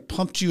that's like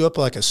pumped you up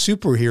like a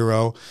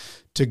superhero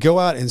to go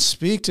out and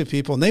speak to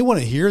people. And they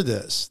want to hear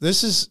this.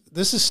 This is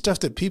stuff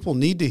that people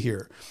need to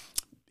hear.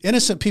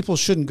 Innocent people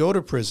shouldn't go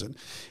to prison.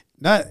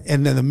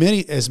 And then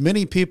as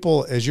many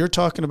people as you're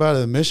talking about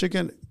in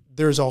Michigan,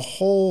 there's a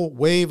whole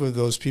wave of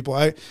those people.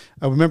 I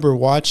remember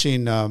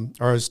watching, or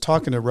I was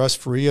talking to Russ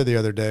Faria the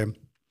other day,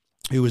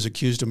 who was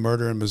accused of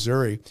murder in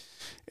Missouri.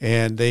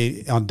 And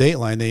on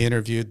Dateline, they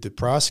interviewed the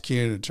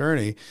prosecuting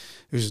attorney,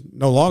 who's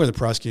no longer the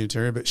prosecuting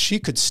attorney, but she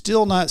could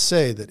still not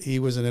say that he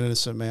was an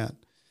innocent man.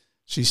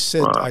 She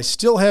said, I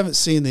still haven't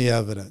seen the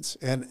evidence.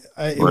 And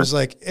it was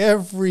like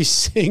every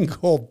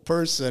single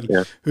person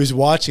who's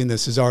watching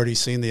this has already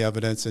seen the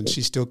evidence, and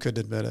she still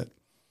couldn't admit it.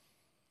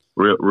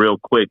 Real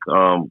quick,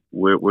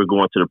 we're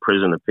going to the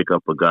prison to pick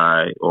up a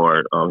guy, or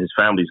his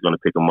family's going to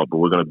pick him up, but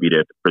we're going to be there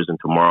at the prison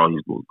tomorrow.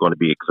 He's going to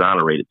be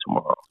exonerated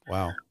tomorrow.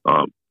 Wow.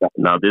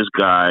 Now, this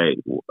guy,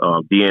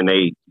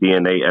 DNA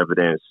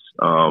evidence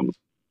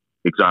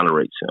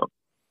exonerates him.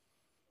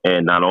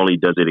 And not only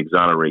does it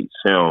exonerate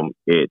him,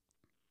 it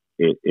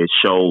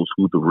shows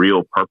who the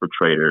real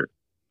perpetrator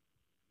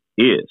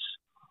is.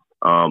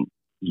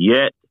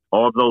 Yet,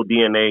 although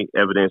DNA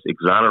evidence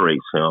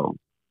exonerates him,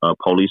 a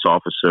police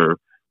officer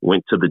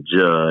went to the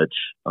judge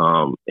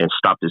and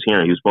stopped his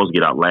hearing. He was supposed to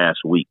get out last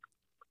week.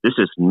 This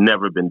has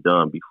never been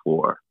done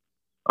before.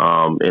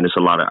 And it's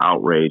a lot of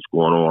outrage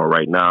going on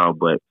right now,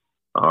 but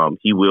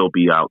he will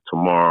be out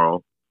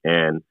tomorrow.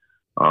 And,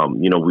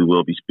 we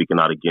will be speaking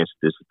out against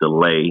this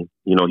delay.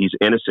 He's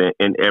innocent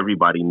and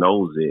everybody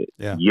knows it.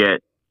 Yeah.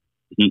 Yet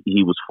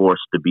he was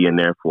forced to be in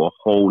there for a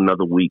whole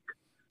nother week.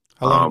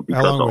 How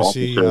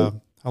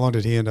long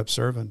did he end up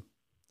serving?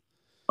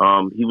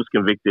 He was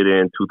convicted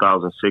in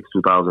 2006,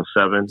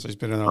 2007. So he's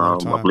been in there a long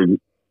time. I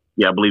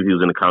believe he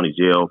was in the county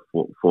jail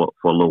for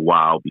a little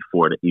while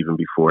before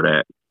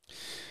that.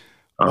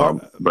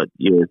 But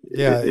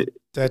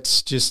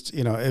that's just,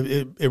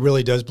 it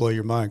really does blow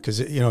your mind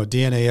because,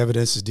 DNA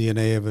evidence is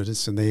DNA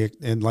evidence.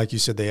 And like you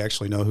said, they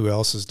actually know who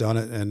else has done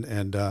it.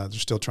 And they're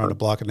still trying to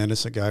block an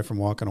innocent guy from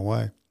walking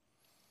away.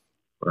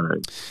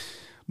 Right.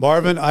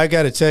 Marvin, I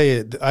got to tell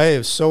you, I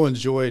have so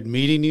enjoyed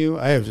meeting you.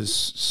 I have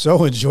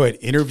so enjoyed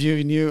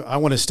interviewing you. I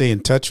want to stay in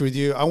touch with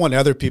you. I want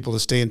other people to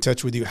stay in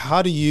touch with you.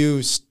 How do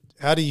you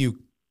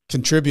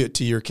contribute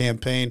to your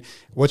campaign?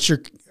 What's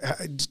the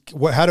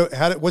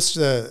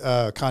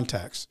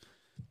contacts?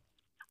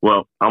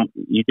 Well,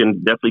 you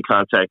can definitely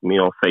contact me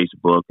on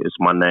Facebook. It's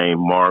my name,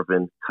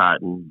 Marvin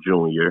Cotton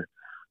Jr.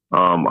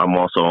 I'm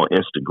also on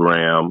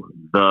Instagram,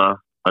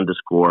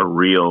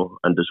 _real_FMC.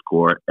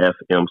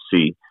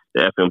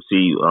 The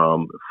FMC,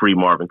 Free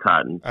Marvin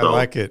Cotton. So I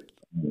like it.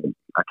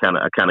 I kind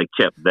of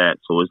kept that.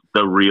 So it's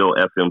the real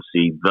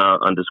FMC,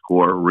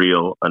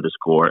 _real_FMC.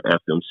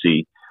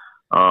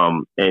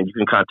 And you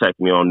can contact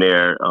me on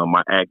there.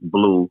 My Act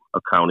Blue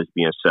account is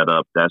being set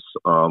up. That's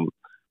a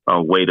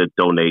way to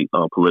donate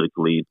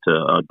politically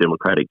to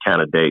Democratic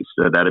candidates.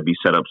 That'll be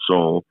set up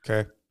soon.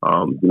 Okay.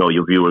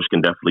 Your viewers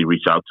can definitely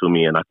reach out to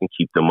me and I can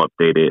keep them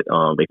updated.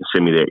 They can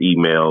send me their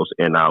emails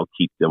and I'll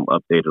keep them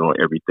updated on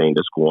everything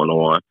that's going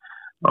on.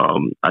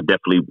 I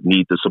definitely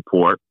need the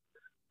support.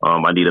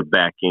 I need a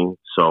backing.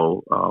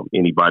 So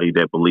anybody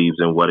that believes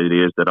in what it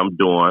is that I'm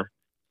doing,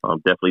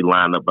 definitely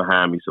line up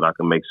behind me so that I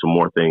can make some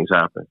more things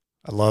happen.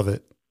 I love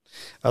it.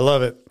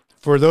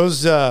 For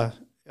those who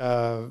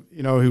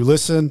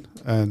listen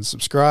and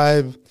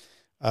subscribe,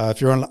 if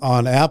you're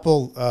on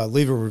Apple,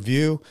 leave a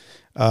review.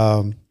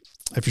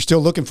 If you're still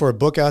looking for a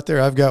book out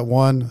there, I've got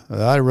one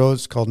that I wrote.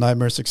 It's called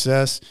Nightmare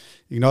Success.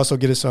 You can also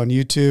get us on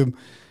YouTube.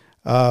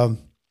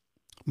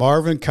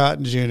 Marvin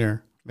Cotton Jr.,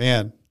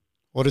 man,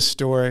 what a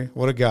story.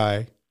 What a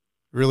guy.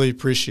 Really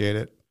appreciate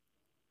it.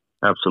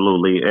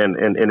 Absolutely. And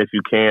if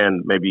you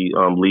can, maybe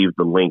leave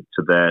the link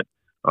to that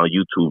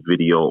YouTube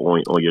video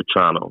on your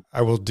channel.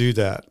 I will do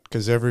that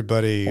because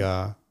everybody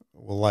will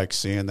like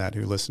seeing that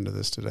who listened to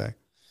this today.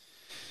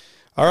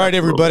 All right,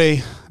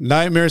 everybody.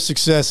 Nightmare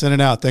Success in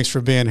and out. Thanks for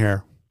being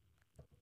here.